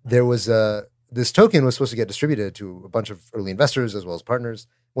 There was this token was supposed to get distributed to a bunch of early investors as well as partners.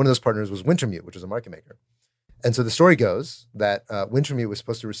 One of those partners was Wintermute, which is a market maker. And so the story goes that Wintermute was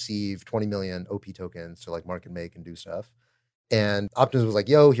supposed to receive 20 million OP tokens to like market make and do stuff. And Optimism was like,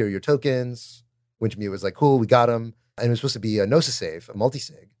 yo, here are your tokens. Wintermute was like, cool, we got them. And it was supposed to be a Gnosis safe, a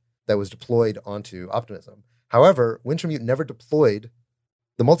multi-sig that was deployed onto Optimism. However, Wintermute never deployed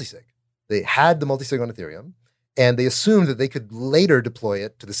the multi-sig. They had the multi-sig on Ethereum, and they assumed that they could later deploy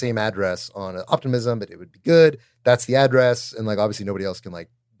it to the same address on Optimism, but it would be good. That's the address. And like, obviously nobody else can like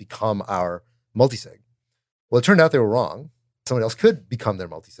become our multi-sig. Well, it turned out they were wrong. Someone else could become their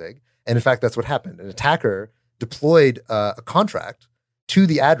multi-sig. And in fact, that's what happened. An attacker deployed a contract to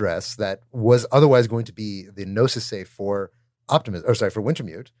the address that was otherwise going to be the Gnosis safe for for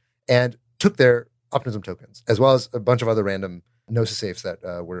Wintermute, and took their Optimism tokens, as well as a bunch of other random Gnosis safes that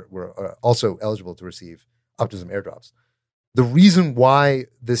were also eligible to receive Optimism airdrops. The reason why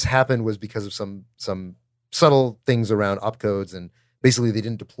this happened was because of some subtle things around opcodes, and basically they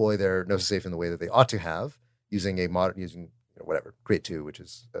didn't deploy their Gnosis safe in the way that they ought to have, using Create 2, which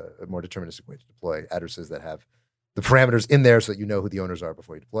is a more deterministic way to deploy addresses that have the parameters in there so that you know who the owners are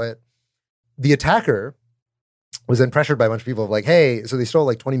before you deploy it. The attacker was then pressured by a bunch of people of like, hey, so they stole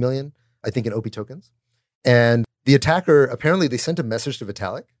like 20 million, I think, in OP tokens. And the attacker, apparently they sent a message to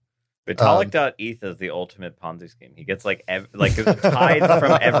Vitalik Vitalik.eth is the ultimate Ponzi scheme. He gets like tied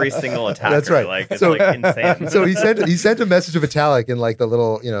from every single attacker. That's right. Like it's like insane. So he sent a message to Vitalik in like the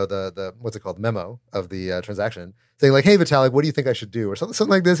little, the what's it called, memo of the transaction, saying like, "Hey Vitalik, what do you think I should do?" or something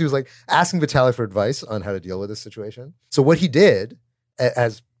like this. He was like asking Vitalik for advice on how to deal with this situation. So what he did,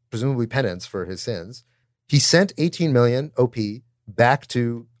 as presumably penance for his sins, he sent 18 million OP back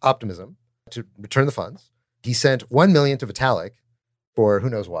to Optimism to return the funds. He sent 1 million to Vitalik for who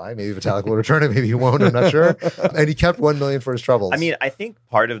knows why. Maybe Vitalik will return it, maybe he won't, I'm not sure. And he kept 1 million for his troubles. I mean, I think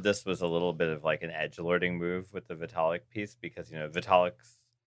part of this was a little bit of like an edgelording move with the Vitalik piece because, Vitalik's,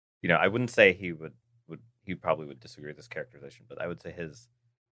 I wouldn't say he probably would disagree with this characterization, but I would say his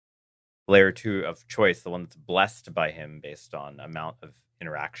layer 2 of choice, the one that's blessed by him based on amount of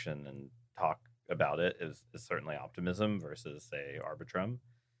interaction and talk about it is certainly Optimism versus, say, Arbitrum.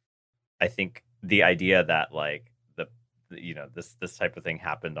 I think the idea that like this type of thing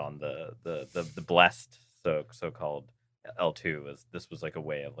happened on the blessed so-called L2 was like a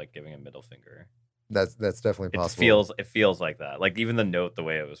way of like giving a middle finger. That's definitely possible. It feels like that. Like even the note, the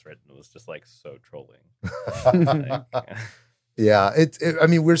way it was written was just like so trolling. Yeah, I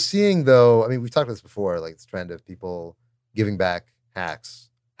mean, we're seeing though. I mean, we've talked about this before. Like this trend of people giving back hacks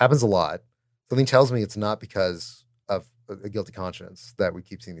happens a lot. Something tells me it's not because of a guilty conscience that we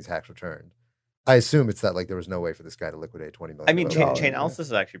keep seeing these hacks returned. I assume it's that like there was no way for this guy to liquidate 20 million. I mean, Chainalysis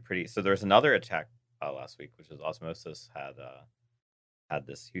is actually pretty. So there was another attack last week, which is Osmosis had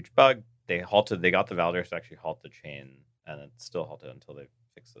this huge bug. They got the validators to actually halt the chain, and it's still halted until they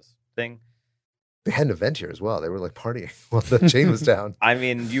fix this thing. They had an event here as well. They were like partying while the chain was down. I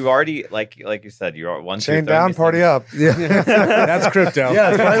mean, you already like you said, you are once chain down, party up. Yeah, that's crypto.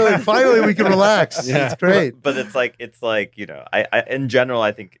 Yeah, finally we can relax. Yeah. It's great. But it's like I in general,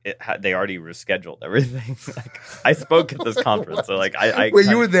 I think they already rescheduled everything. Like, I spoke at this conference, so like I wait,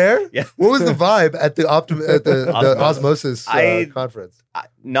 you were there? Yeah. What was the vibe at the Osmosis conference?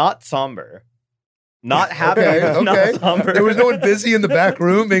 Not somber. Not happy. Okay. Not somber. There was no one busy in the back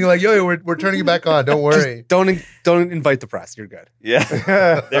room being like, "Yo, we're turning it back on. Don't worry. Just don't invite the press. You're good." Yeah.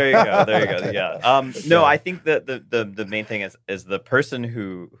 There you go. Yeah. No, I think that the main thing is the person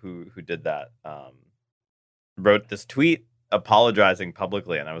who did that wrote this tweet apologizing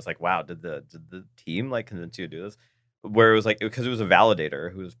publicly, and I was like, "Wow, did the team like convince you to do this?" Where it was like because it was a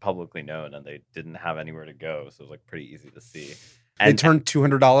validator who was publicly known, and they didn't have anywhere to go, so it was like pretty easy to see. And they turned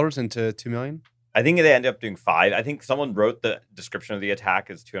 $200 into $2 million. I think they ended up doing 5. I think someone wrote the description of the attack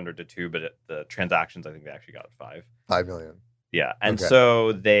as 200 to 2, but the transactions, I think they actually got 5. 5 million. Yeah. And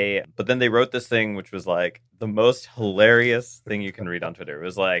so but then they wrote this thing, which was like the most hilarious thing you can read on Twitter. It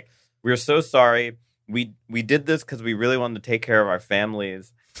was like, we're so sorry. We did this because we really wanted to take care of our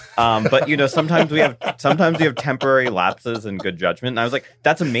families. But sometimes we have temporary lapses in good judgment. And I was like,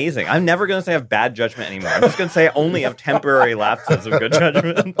 that's amazing. I'm never gonna say I have bad judgment anymore. I'm just gonna say I only have temporary lapses of good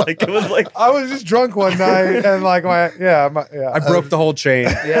judgment. Like it was like I was just drunk one night and like I broke the whole chain.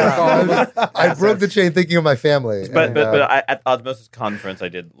 Yeah, I broke the chain thinking of my family. But at Osmosis conference I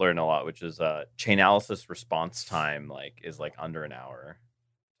did learn a lot, which is Chainalysis response time is like under an hour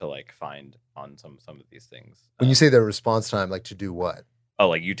to like find on some of these things. When you say their response time, like to do what? Oh,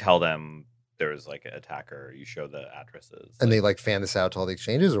 like you tell them there's like an attacker, you show the addresses. And they like fan this out to all the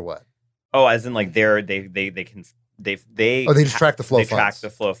exchanges or what? Oh, as in like they just track the flow they funds. track the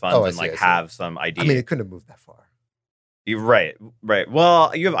flow funds and have some ID. I mean, it couldn't have moved that far. You're right.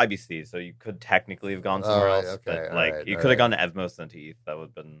 Well, you have IBC, so you could technically have gone somewhere else. Okay, but you could have gone to Evmos and to ETH. That would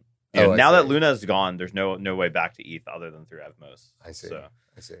have been now that Luna is gone, there's no way back to ETH other than through Evmos. I see.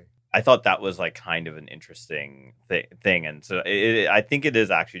 I thought that was like kind of an interesting thing, and so I think it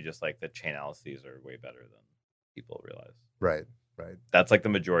is actually just like the chain analyses are way better than people realize. Right. That's like the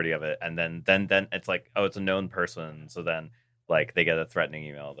majority of it, and then it's like, oh, it's a known person, so then like they get a threatening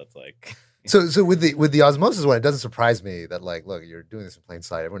email that's like. So with the Osmosis one, it doesn't surprise me that like, look, you're doing this in plain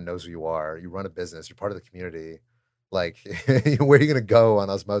sight. Everyone knows who you are. You run a business. You're part of the community. Like, where are you going to go on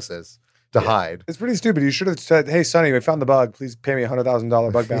Osmosis? To hide. It's pretty stupid. You should have said, "Hey, Sonny, we found the bug. Please pay me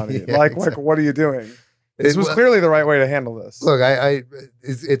 $100,000 bug bounty." Exactly. What are you doing? This was clearly the right way to handle this. Look, Look,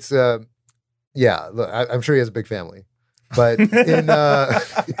 I'm sure he has a big family, but in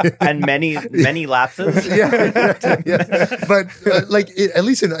and many lapses. yeah. But at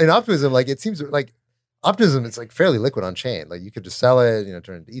least in Optimism, like it seems like Optimism, it's like fairly liquid on chain. Like you could just sell it,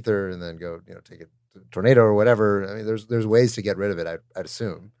 turn it into Ether, and then go, take it to Tornado or whatever. I mean, there's ways to get rid of it. I'd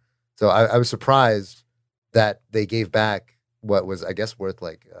assume. So I was surprised that they gave back what was, I guess, worth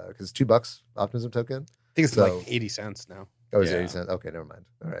like, because it's $2 Optimism token. I think it's like 80 cents now. Oh, it's 80 cents. Okay, never mind.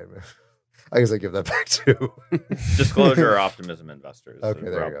 All right. I guess I give that back too. Disclosure or optimism investors. Okay,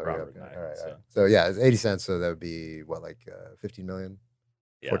 there you go. Yeah, okay. All right. So yeah, it's 80 cents. So that would be what, like 15 million,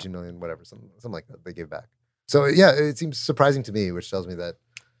 14 million, whatever, something like that they gave back. So yeah, it seems surprising to me, which tells me that,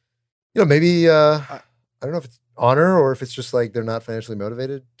 maybe I don't know if it's honor or if it's just like they're not financially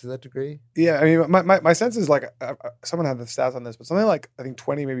motivated to that degree. Yeah, I mean, my sense is like someone had the stats on this, but something like I think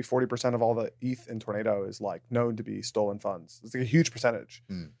 20, maybe 40% of all the ETH in Tornado is like known to be stolen funds. It's like a huge percentage.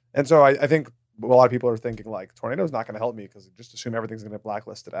 And so I think a lot of people are thinking like Tornado's not going to help me because just assume everything's going to get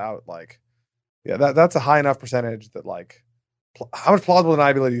blacklisted out. Like, yeah, that's a high enough percentage that like, how much plausible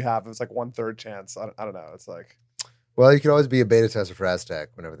deniability do you have? If it's like 1/3 chance. I don't know. It's like, well, you could always be a beta tester for Aztec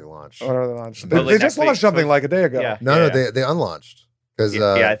whenever they launch. They just launched something like a day ago. Yeah. No, they unlaunched.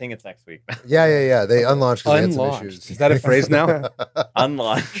 I think it's next week. Yeah. They unlaunched because they had some issues. Is that a phrase now?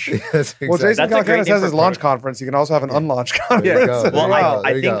 Unlaunch. Yes, Well, Jason That's a great Calcanis name has for his launch protocol. conference. You can also have an unlaunch conference. There you go. Well, Wow, I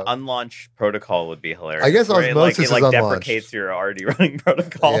there you think go. unlaunch protocol would be hilarious. I guess where osmosis it like is unlaunched. deprecates your already running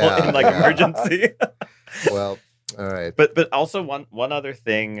protocol Yeah, in like yeah. emergency. Well, all right. But also one other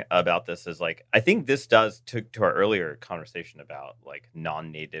thing about this is like I think this does to our earlier conversation about like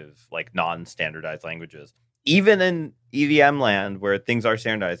non-native, like non-standardized languages. Even in EVM land where things are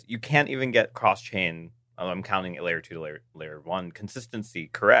standardized, you can't even get cross-chain. I'm counting it layer 2 to layer 1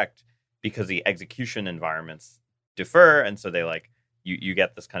 consistency correct because the execution environments differ, and so they like you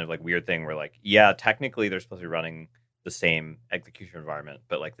get this kind of like weird thing where like technically they're supposed to be running the same execution environment,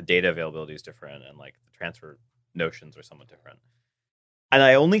 but like the data availability is different and like the transfer notions are somewhat different. And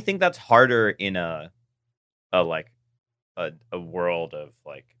I only think that's harder in a world of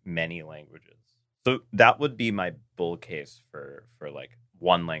like many languages. So that would be my bull case for like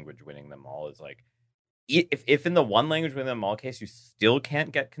one language winning them all is like if in the one language winning them all case you still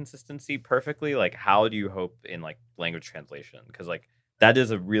can't get consistency perfectly, like how do you hope in like language translation? Because like that is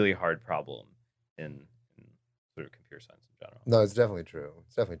a really hard problem in sort of computer science in general. No, it's definitely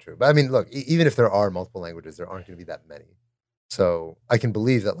true. But I mean, look, even if there are multiple languages, there aren't going to be that many. So I can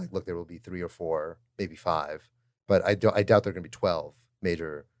believe that, like, look, there will be 3 or 4, maybe 5, but I doubt there are going to be 12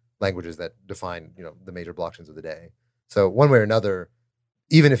 major languages that define, the major blockchains of the day. So one way or another,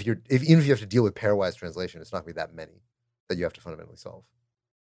 even if you have to deal with pairwise translation, it's not going to be that many that you have to fundamentally solve.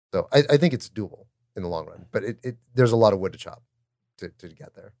 So I think it's doable in the long run, but there's a lot of wood to chop to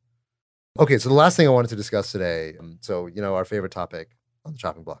get there. Okay, so the last thing I wanted to discuss today, our favorite topic on the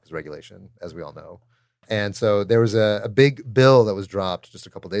chopping block is regulation, as we all know. And so there was a big bill that was dropped just a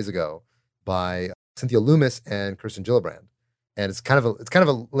couple days ago by Cynthia Loomis and Kirsten Gillibrand. And it's kind of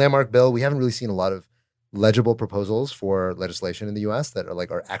a landmark bill. We haven't really seen a lot of legible proposals for legislation in the US that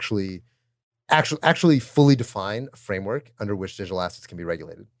are actually fully define a framework under which digital assets can be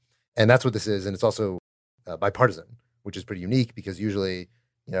regulated. And that's what this is. And it's also bipartisan, which is pretty unique because usually,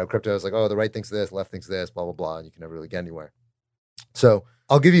 crypto is like, oh, the right thinks this, left thinks this, blah, blah, blah, and you can never really get anywhere. So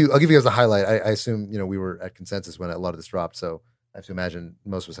I'll give you guys a highlight. I assume, we were at consensus when a lot of this dropped. So I have to imagine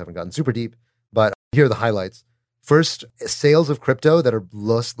most of us haven't gotten super deep, but here are the highlights. First, sales of crypto that are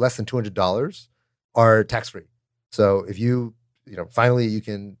less than $200 are tax-free. So if finally you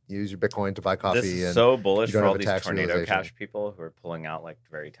can use your Bitcoin to buy coffee. This is and so bullish for all these tax Tornado realization. Cash people who are pulling out like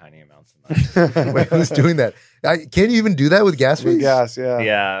very tiny amounts of money. Wait, who's doing that? Can you even do that with gas fees? With gas, yeah.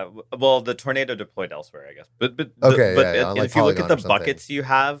 Yeah, well, the Tornado deployed elsewhere, I guess. But on, like, if you look Polygon at the or something. buckets you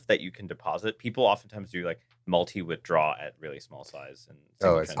have that you can deposit, people oftentimes do like multi-withdraw at really small size. And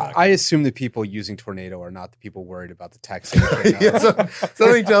I see. I assume the people using Tornado are not the people worried about the taxation. Yeah,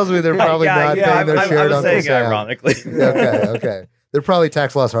 something tells me they're probably not paying their share. I was saying Sam. ironically. Okay. They're probably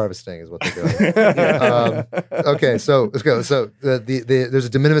tax loss harvesting is what they're doing. Okay, so let's go. So there's a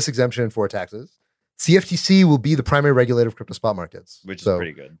de minimis exemption for taxes. CFTC will be the primary regulator of crypto spot markets, Which is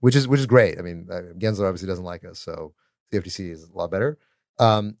pretty good. Which is great. I mean, Gensler obviously doesn't like us, so CFTC is a lot better.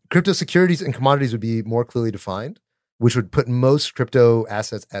 Crypto securities and commodities would be more clearly defined, which would put most crypto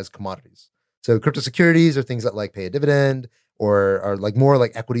assets as commodities. So crypto securities are things that like pay a dividend or are like more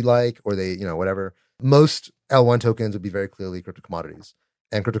like equity-like, or they, whatever. Most L1 tokens would be very clearly crypto commodities,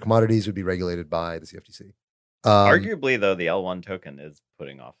 and crypto commodities would be regulated by the CFTC. Arguably, though, the L1 token is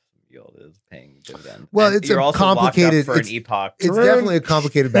putting off some yield, is paying dividend. Well, And it's you're a also complicated- locked up for an epoch. It's definitely a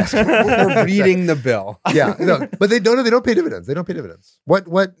complicated basket. We're reading the bill. Yeah, no, but they don't pay dividends. They don't pay dividends. What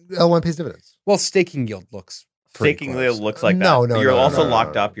L1 pays dividends? Well, staking yield looks pretty Staking close. looks like No, that. no, You're no, also no, no,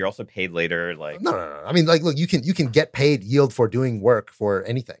 locked no. up. You're also paid later. Like No. I mean, like, look, you can get paid yield for doing work for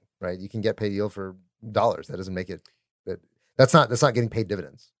anything, right? You can get paid yield for dollars. That doesn't make it. That's not getting paid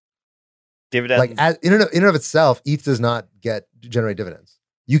dividends. dividends. Like in and of itself, ETH does not generate dividends.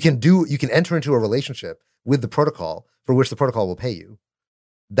 You can enter into a relationship with the protocol for which the protocol will pay you,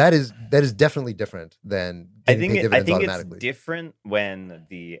 that is definitely different than I getting think paid I dividends think it's automatically. different when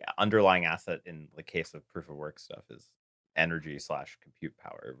the underlying asset in the case of proof of work stuff is energy / compute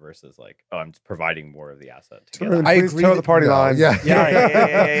power versus like, oh, I'm just providing more of the asset together. Tarun, I please agree toe that- the party No, line. yeah.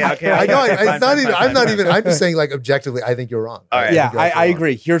 Yeah. Okay. I know. okay, It's fine, not fine, even. fine, I'm not fine, even. fine. I'm just saying, like, objectively, I think you're wrong. All right. Yeah, think you're also I wrong.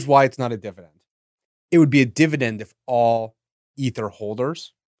 agree. Here's why it's not a dividend. It would be a dividend if all Ether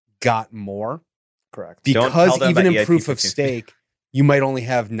holders got more. Correct. Don't Because tell them even that in EIP proof of 15. stake, you might only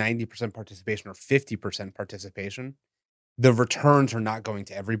have 90% participation or 50% participation. The returns are not going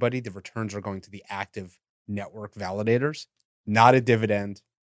to everybody. The returns are going to the active network validators, not a dividend.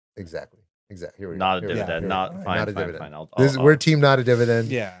 Exactly. Here we go. Not a Here we go. dividend. Here we Not go. All right, fine. not a Fine. dividend. Fine. We're team not a dividend.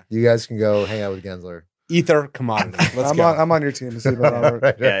 Yeah. You guys can go hang out with Gensler. Ether commodity. Let's I'm go. on your team, Robert.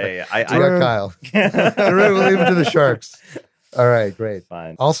 Right. Yeah. We got Tarun. Kyle. I We'll leave it to the Sharks. All right, great.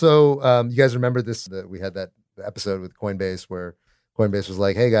 Fine. Also, you guys remember this? That we had that episode with Coinbase where Coinbase was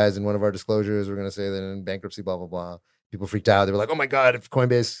like, "Hey guys, in one of our disclosures, we're going to say that in bankruptcy, blah blah blah." People freaked out. They were like, "Oh my god, if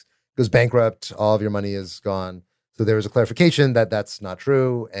Coinbase goes bankrupt, all of your money is gone." So there was a clarification that that's not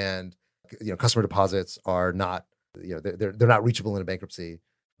true, and customer deposits are not, they're not reachable in a bankruptcy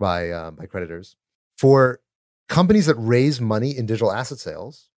by creditors. For companies that raise money in digital asset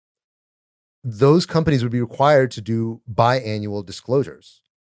sales, those companies would be required to do biannual disclosures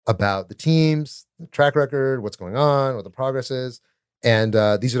about the teams, the track record, what's going on, what the progress is. And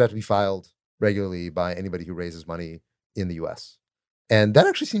these would have to be filed regularly by anybody who raises money in the US. And that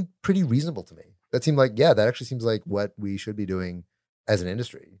actually seemed pretty reasonable to me. That seemed like, that actually seems like what we should be doing as an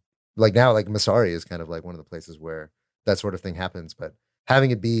industry. Like now, like Masari is kind of like one of the places where that sort of thing happens. But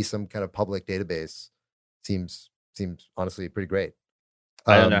having it be some kind of public database seems honestly pretty great.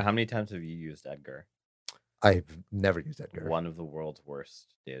 I don't know. How many times have you used Edgar? I've never used Edgar. One of the world's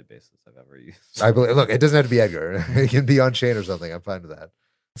worst databases I've ever used. I believe. Look, it doesn't have to be Edgar. It can be on chain or something. I'm fine with that.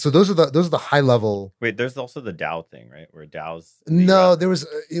 So those are the high level. Wait, there's also the DAO thing, right? Where DAO's No, there was.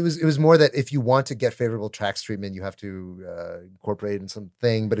 It was more that if you want to get favorable tax treatment, you have to incorporate in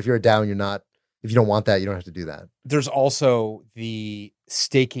something. But if you're a DAO and you're not, if you don't want that, you don't have to do that. There's also the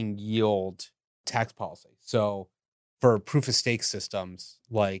staking yield tax policy. So for proof of stake systems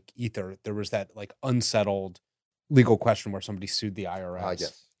like Ether, there was that like unsettled legal question where somebody sued the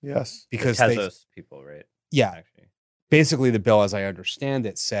IRS. Yes. Because the Tezos people, right? Yeah. Actually. Basically, the bill, as I understand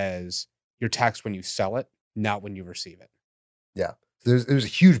it, says you're taxed when you sell it, not when you receive it. Yeah. It was a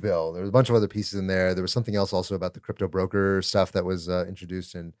huge bill. There was a bunch of other pieces in there. There was something else also about the crypto broker stuff that was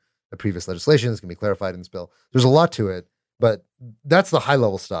introduced in a previous legislation. It's going to be clarified in this bill. There's a lot to it, but that's the high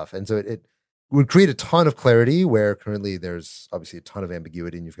level stuff. And so it would create a ton of clarity where currently there's obviously a ton of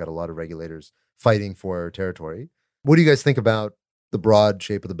ambiguity and you've got a lot of regulators fighting for territory. What do you guys think about the broad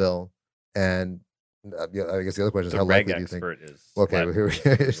shape of the bill? And I guess the other question is, how likely do you think? Okay, well, here we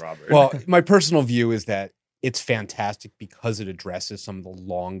go. Robert. Well, my personal view is that it's fantastic because it addresses some of the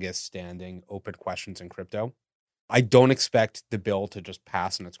longest standing open questions in crypto. I don't expect the bill to just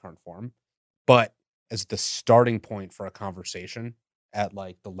pass in its current form, but as the starting point for a conversation at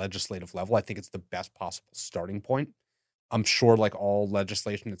like the legislative level, I think it's the best possible starting point. I'm sure like all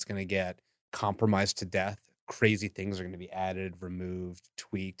legislation, it's going to get compromised to death. Crazy things are going to be added, removed,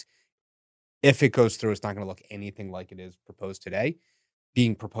 tweaked. If it goes through, it's not going to look anything like it is proposed today,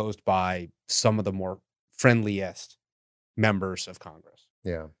 being proposed by some of the more friendliest members of Congress.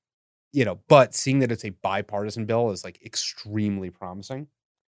 Yeah. But seeing that it's a bipartisan bill is like extremely promising.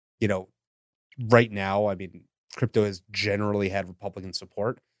 Right now, I mean, crypto has generally had Republican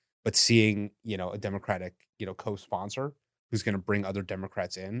support, but seeing, a Democratic, co-sponsor who's going to bring other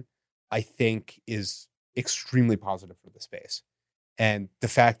Democrats in, I think is extremely positive for the space. And the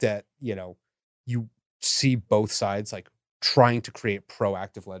fact that, you see both sides like trying to create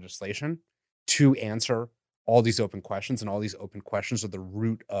proactive legislation to answer all these open questions, and all these open questions are the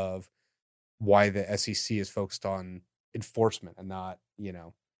root of why the SEC is focused on enforcement and not,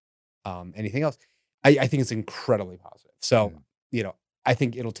 anything else. I think it's incredibly positive. So, I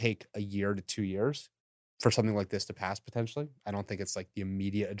think it'll take a year to 2 years for something like this to pass potentially. I don't think it's like the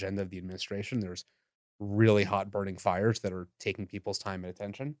immediate agenda of the administration. There's really hot burning fires that are taking people's time and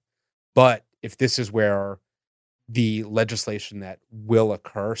attention. But if this is where the legislation that will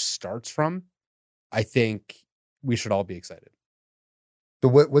occur starts from, I think we should all be excited. So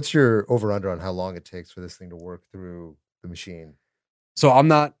what's your over under on how long it takes for this thing to work through the machine? So I'm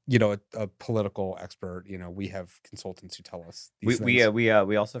not, a political expert. We have consultants who tell us these things. We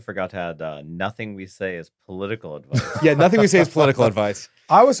also forgot to add nothing we say is political advice. Yeah, nothing we say is political advice.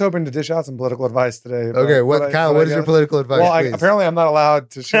 I was hoping to dish out some political advice today. Okay, Kyle, what is your political advice? Well, apparently I'm not allowed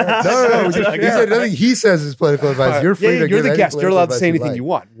to share. No, you said nothing he says is political advice. You're free to you're give the any guest. You're allowed to say anything like. you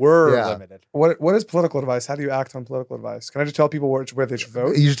want. We're limited. What is political advice? How do you act on political advice? Can I just tell people where they should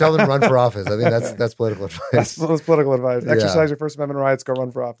vote? You should tell them to run for office. I think that's political advice. That's political advice. Exercise your First Amendment rights. Go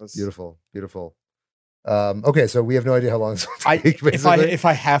run for office. Beautiful. Okay, so we have no idea how long it's going to take. If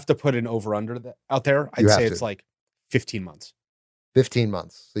I have to put an over/under out there, I'd say it's like 15 months. 15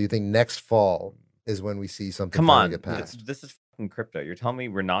 months. So you think next fall is when we see something Come on, get passed? this is fucking crypto. You're telling me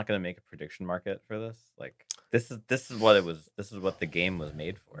we're not going to make a prediction market for this? Like this is what it was. This is what the game was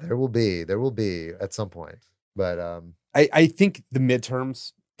made for. There will be at some point, but I think the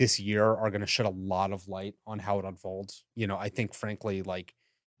midterms this year are going to shed a lot of light on how it unfolds. I think frankly, like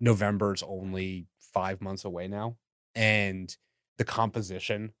November's only 5 months away now, and the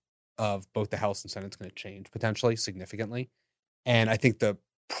composition of both the House and Senate is going to change potentially significantly. And I think the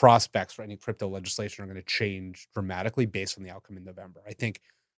prospects for any crypto legislation are going to change dramatically based on the outcome in November. I think,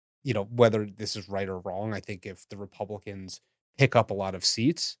 whether this is right or wrong, I think if the Republicans pick up a lot of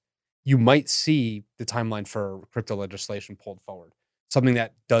seats, you might see the timeline for crypto legislation pulled forward. Something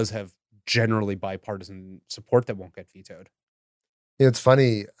that does have generally bipartisan support that won't get vetoed. It's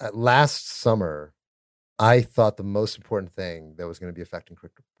funny. Last summer, I thought the most important thing that was going to be affecting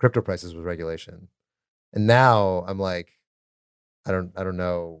crypto prices was regulation, and now I'm like, I don't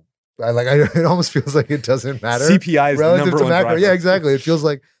know. It almost feels like it doesn't matter. CPI is the number one macro. driver. Yeah, exactly. It feels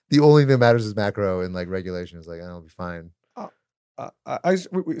like the only thing that matters is macro, and like regulation is like, I'll be fine.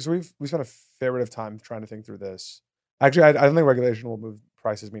 We spent a fair bit of time trying to think through this. Actually, I don't think regulation will move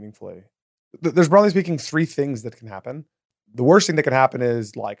prices meaningfully. There's broadly speaking 3 things that can happen. The worst thing that can happen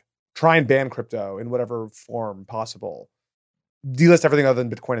is like try and ban crypto in whatever form possible. Delist everything other than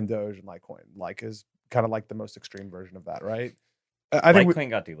Bitcoin and Doge and Litecoin. Like is kind of like the most extreme version of that, right? I think Litecoin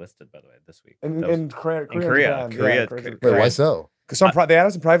got delisted, by the way, this week. In Korea. Wait, why so? Because they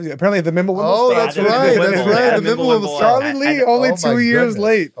added some privacy. Apparently, the Mimble. Oh, that's right. The Mimble was Charlie Lee only 2 years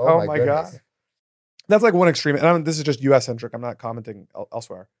late. Oh my god. That's like one extreme. And this is just U.S. centric. I'm not commenting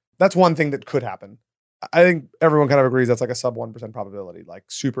elsewhere. That's one thing that could happen. I think everyone kind of agrees that's like a sub 1% probability, like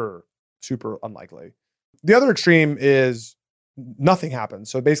super, super unlikely. The other extreme is nothing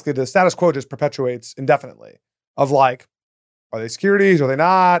happens. So basically, the status quo just perpetuates indefinitely. Of like, are they securities? Are they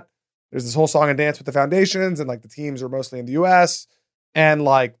not? There's this whole song and dance with the foundations, and like the teams are mostly in the U.S. And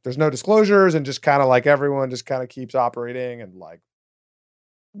like, there's no disclosures, and just kind of like everyone just kind of keeps operating. And like,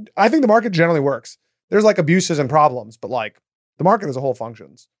 I think the market generally works. There's like abuses and problems, but like the market as a whole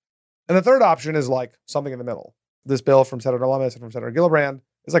functions. And the third option is like something in the middle. This bill from Senator Lummis and from Senator Gillibrand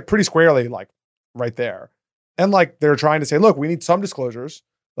is like pretty squarely like right there. And like they're trying to say, look, we need some disclosures.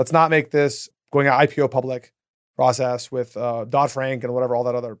 Let's not make this going out IPO public process with Dodd-Frank and whatever all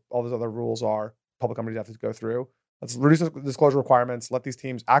those other rules are public companies have to go through. Let's reduce the disclosure requirements. Let these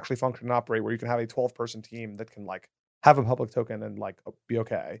teams actually function and operate where you can have a 12-person team that can like have a public token and like be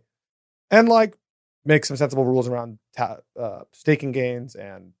okay. And like make some sensible rules around staking gains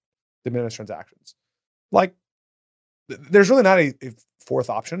and de minimis transactions. Like there's really not a fourth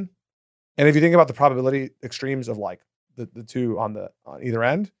option. And if you think about the probability extremes of like the two on either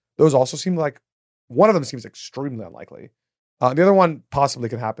end, those also seem like one of them seems extremely unlikely. The other one possibly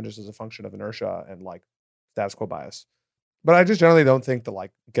can happen just as a function of inertia and like status quo bias. But I just generally don't think that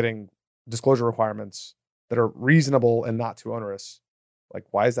like getting disclosure requirements that are reasonable and not too onerous, like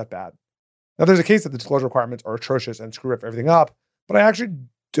why is that bad? Now there's a case that the disclosure requirements are atrocious and screw everything up, but I actually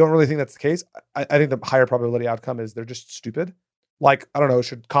don't really think that's the case. I think the higher probability outcome is they're just stupid. Like, I don't know,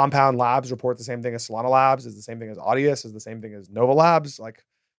 should Compound Labs report the same thing as Solana Labs? Is the same thing as Audius? Is the same thing as Nova Labs? Like,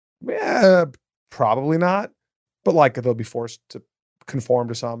 yeah, probably not. But like, they'll be forced to conform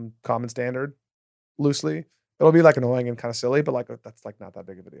to some common standard loosely. It'll be like annoying and kind of silly, but like, that's like not that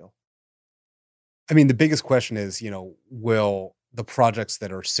big of a deal. I mean, the biggest question is, will the projects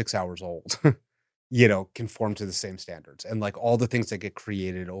that are 6 hours old, conform to the same standards? And like all the things that get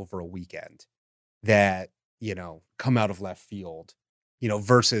created over a weekend that, come out of left field,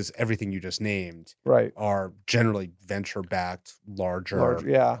 versus everything you just named, right, are generally venture-backed, larger,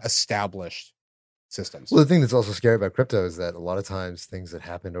 established systems. Well, the thing that's also scary about crypto is that a lot of times things that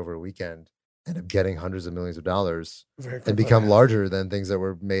happened over a weekend end up getting hundreds of millions of dollars and become larger than things that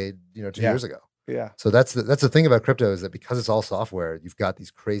were made, 2 years ago. Yeah. So that's the thing about crypto is that because it's all software, you've got these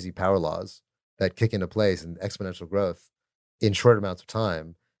crazy power laws that kick into place and exponential growth in short amounts of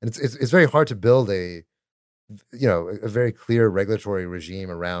time. And it's very hard to build a a very clear regulatory regime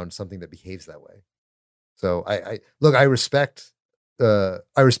around something that behaves that way. So I respect the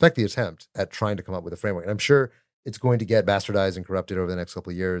attempt at trying to come up with a framework, and I'm sure it's going to get bastardized and corrupted over the next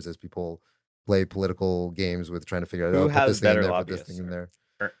couple of years as people play political games with trying to figure out Who put has this thing in better there, put this lobbyists? thing in there.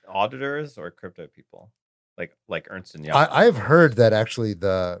 Auditors or crypto people? Like Ernst and Young. I've heard that actually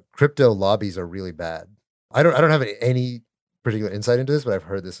the crypto lobbies are really bad. I don't have any particular insight into this, but I've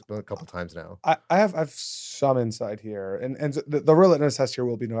heard this a couple times now. I have some insight here, and the real litmus test here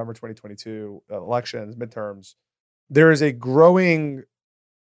will be November 2022 elections, midterms. There is a growing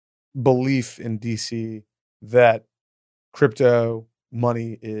belief in DC that crypto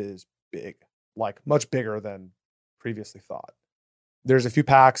money is big, like much bigger than previously thought. There's a few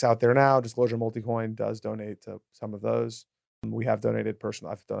PACs out there now. Disclosure Multicoin does donate to some of those. We have donated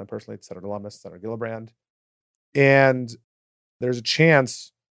personally. I've done it personally to Senator Lummis, Senator Gillibrand, and there's a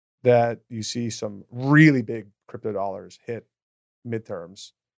chance that you see some really big crypto dollars hit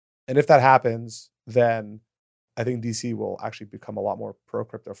midterms. And if that happens, then I think DC will actually become a lot more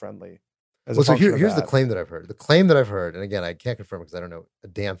pro-crypto friendly. So here's the claim that I've heard. The claim that I've heard, and again, I can't confirm because I don't know a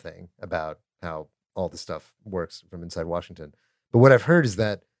damn thing about how all this stuff works from inside Washington. But what I've heard is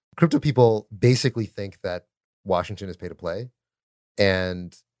that crypto people basically think that Washington is pay to play.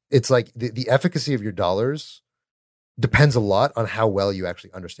 And it's like the efficacy of your dollars depends a lot on how well you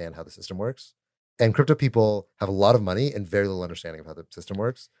actually understand how the system works. And crypto people have a lot of money and very little understanding of how the system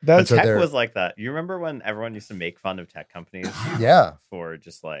works. But tech was like that. You remember when everyone used to make fun of tech companies? Yeah. For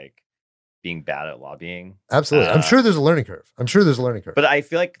just like being bad at lobbying? Absolutely. I'm sure there's a learning curve. But I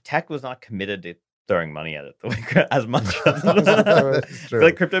feel like tech was not committed to throwing money at it as much as I feel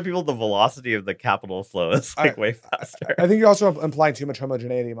like crypto people, the velocity of the capital flow is like way faster. I think you're also implying too much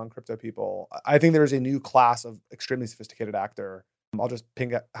homogeneity among crypto people. I think there's a new class of extremely sophisticated actor. I'll just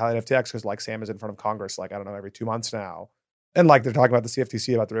ping highlight FTX because like Sam is in front of Congress, like, I don't know, every 2 months now. And like they're talking about the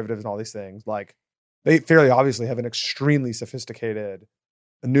CFTC, about derivatives and all these things. Like they fairly obviously have an extremely sophisticated,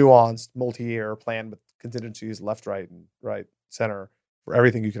 nuanced, multi-year plan with contingencies left, right, and right, center for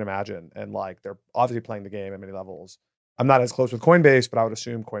everything you can imagine. And like they're obviously playing the game at many levels. I'm not as close with Coinbase, but I would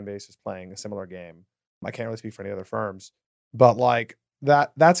assume Coinbase is playing a similar game. I can't really speak for any other firms, but like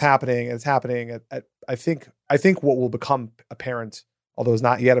that's happening. It's happening at I think what will become apparent, although it's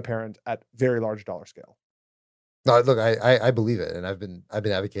not yet apparent, at very large dollar scale. No, look, I believe it, and I've been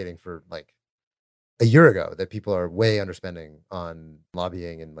advocating for like a year ago that people are way underspending on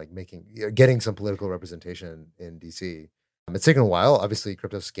lobbying and like getting some political representation in DC. It's taken a while. Obviously,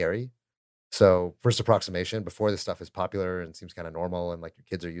 crypto's scary. So first approximation, before this stuff is popular and seems kind of normal and like your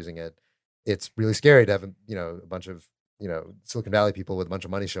kids are using it, it's really scary to have, a bunch of, Silicon Valley people with a bunch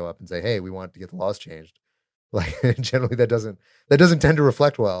of money show up and say, hey, we want to get the laws changed. Like generally that doesn't tend to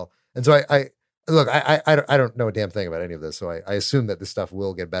reflect well. And so I don't know a damn thing about any of this. So I assume that this stuff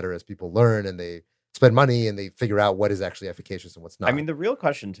will get better as people learn and they spend money and they figure out what is actually efficacious and what's not. I mean, the real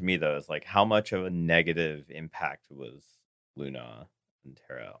question to me though is like, how much of a negative impact was Luna and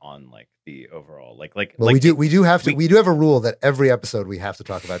Terra on like the overall we do have a rule that every episode we have to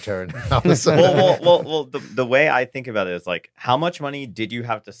talk about Terra now. well, the way I think about it is like, how much money did you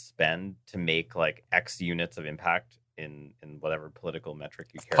have to spend to make like X units of impact in whatever political metric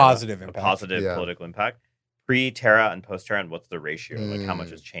you care positive about? Impact. Positive political impact pre-Terra and post-Terra, and what's the ratio? Like how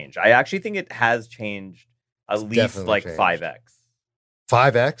much has changed? I actually think it has changed at least like changed. 5x.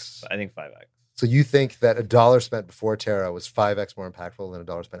 5x? I think 5x. So you think that $1 spent before Terra was 5x more impactful than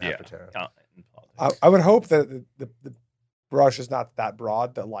 $1 spent after Terra? I would hope that the brush is not that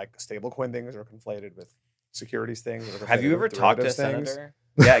broad that like stablecoin things are conflated with securities things. Have you ever talked to a senator?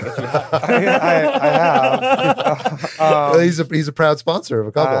 Yeah, I guess you have. I have. He's a proud sponsor of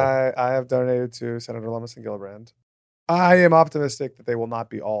a couple. I have donated to Senator Lummis and Gillibrand. I am optimistic that the baby will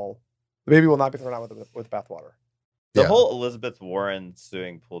not be thrown out with bathwater. The whole Elizabeth Warren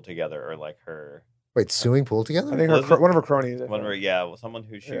suing Pool Together, or like her. Wait, suing Pool Together? I think one of her cronies. Someone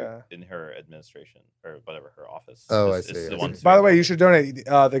who in her administration or whatever her office. Oh, I see. By the way, you should donate.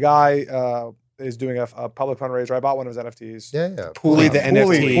 The guy is doing a public fundraiser. I bought one of his NFTs. Yeah. Pooley the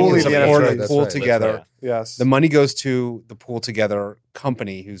NFT. Pooley the NFT. Pool right. Together. Right. Yes. The money goes to the Pool Together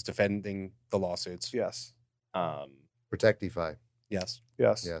company who's defending the lawsuits. Yes. Protect DeFi. Yes.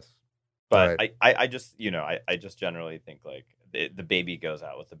 But right. I just I just generally think like the baby goes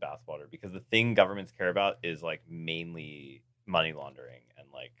out with the bathwater, because the thing governments care about is like mainly money laundering, and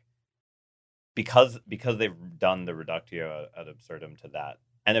like because they've done the reductio ad absurdum to that,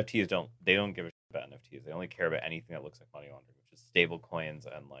 NFTs don't give a shit about NFTs. They only care about anything that looks like money laundering, which is stable coins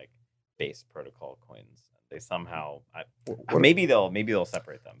and like base protocol coins and they somehow What- maybe they'll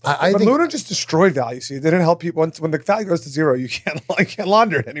separate them. But I but think Luna just destroyed value. See, it didn't help people. When the value goes to zero, you can't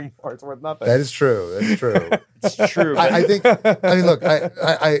launder it anymore. It's worth nothing. that is true. That's true. it's true. But I think. I mean, look.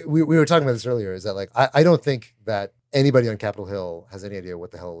 We were talking about this earlier. Is that like I don't think that anybody on Capitol Hill has any idea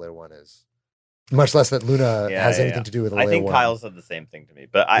what the hell a layer one is, much less that Luna has anything to do with a layer I think one. Kyle said the same thing to me,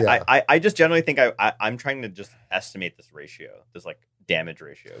 but I just generally think I'm trying to just estimate this ratio, this like damage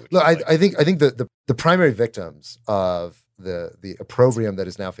ratio. Which Look, is like, I think the primary victims of the opprobrium that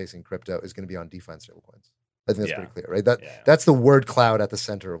is now facing crypto is going to be on DeFi and stablecoins. I think that's pretty clear, right? That's the word cloud at the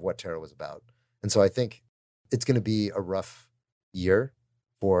center of what Terra was about. And so I think it's going to be a rough year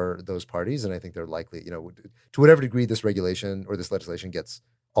for those parties, and I think they're likely, to whatever degree this regulation or this legislation gets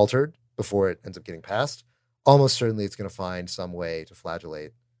altered before it ends up getting passed, almost certainly it's going to find some way to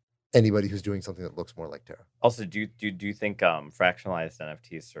flagellate anybody who's doing something that looks more like Terra. Also, do you think fractionalized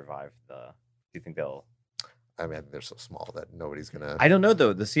NFTs survive do you think they'll? I mean, I think they're so small that nobody's gonna. I don't know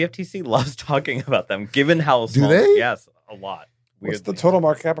though. The CFTC loves talking about them, given how Do small. they? Yes, a lot. What's the Weirdly. total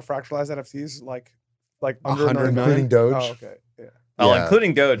market cap of fractionalized NFTs? Like under 100 million? including Doge. Oh, okay. Yeah. Oh, Yeah.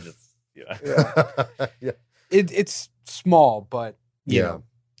 including Doge. Yeah. yeah. It's small, but you know,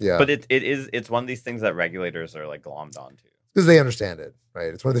 Yeah. But it's one of these things that regulators are like glommed onto. Because they understand it, right?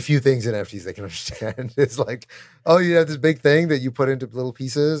 It's one of the few things in NFTs they can understand. It's like, oh, you have this big thing that you put into little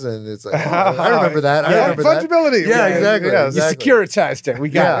pieces, and it's like, oh, I remember that. I remember that. Fungibility. Yeah, exactly. Yeah, you Exactly. securitized it. We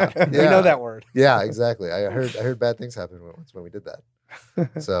got it. We Yeah. know that word. Yeah, exactly. I heard bad things happen once when we did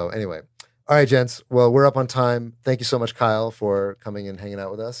that. So anyway, all right, gents. Well, we're up on time. Thank you so much, Kyle, for coming and hanging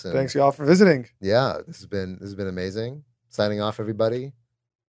out with us. And Thanks, y'all, for visiting. yeah, this has been amazing. Signing off, everybody.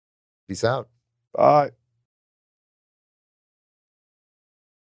 Peace out. Bye.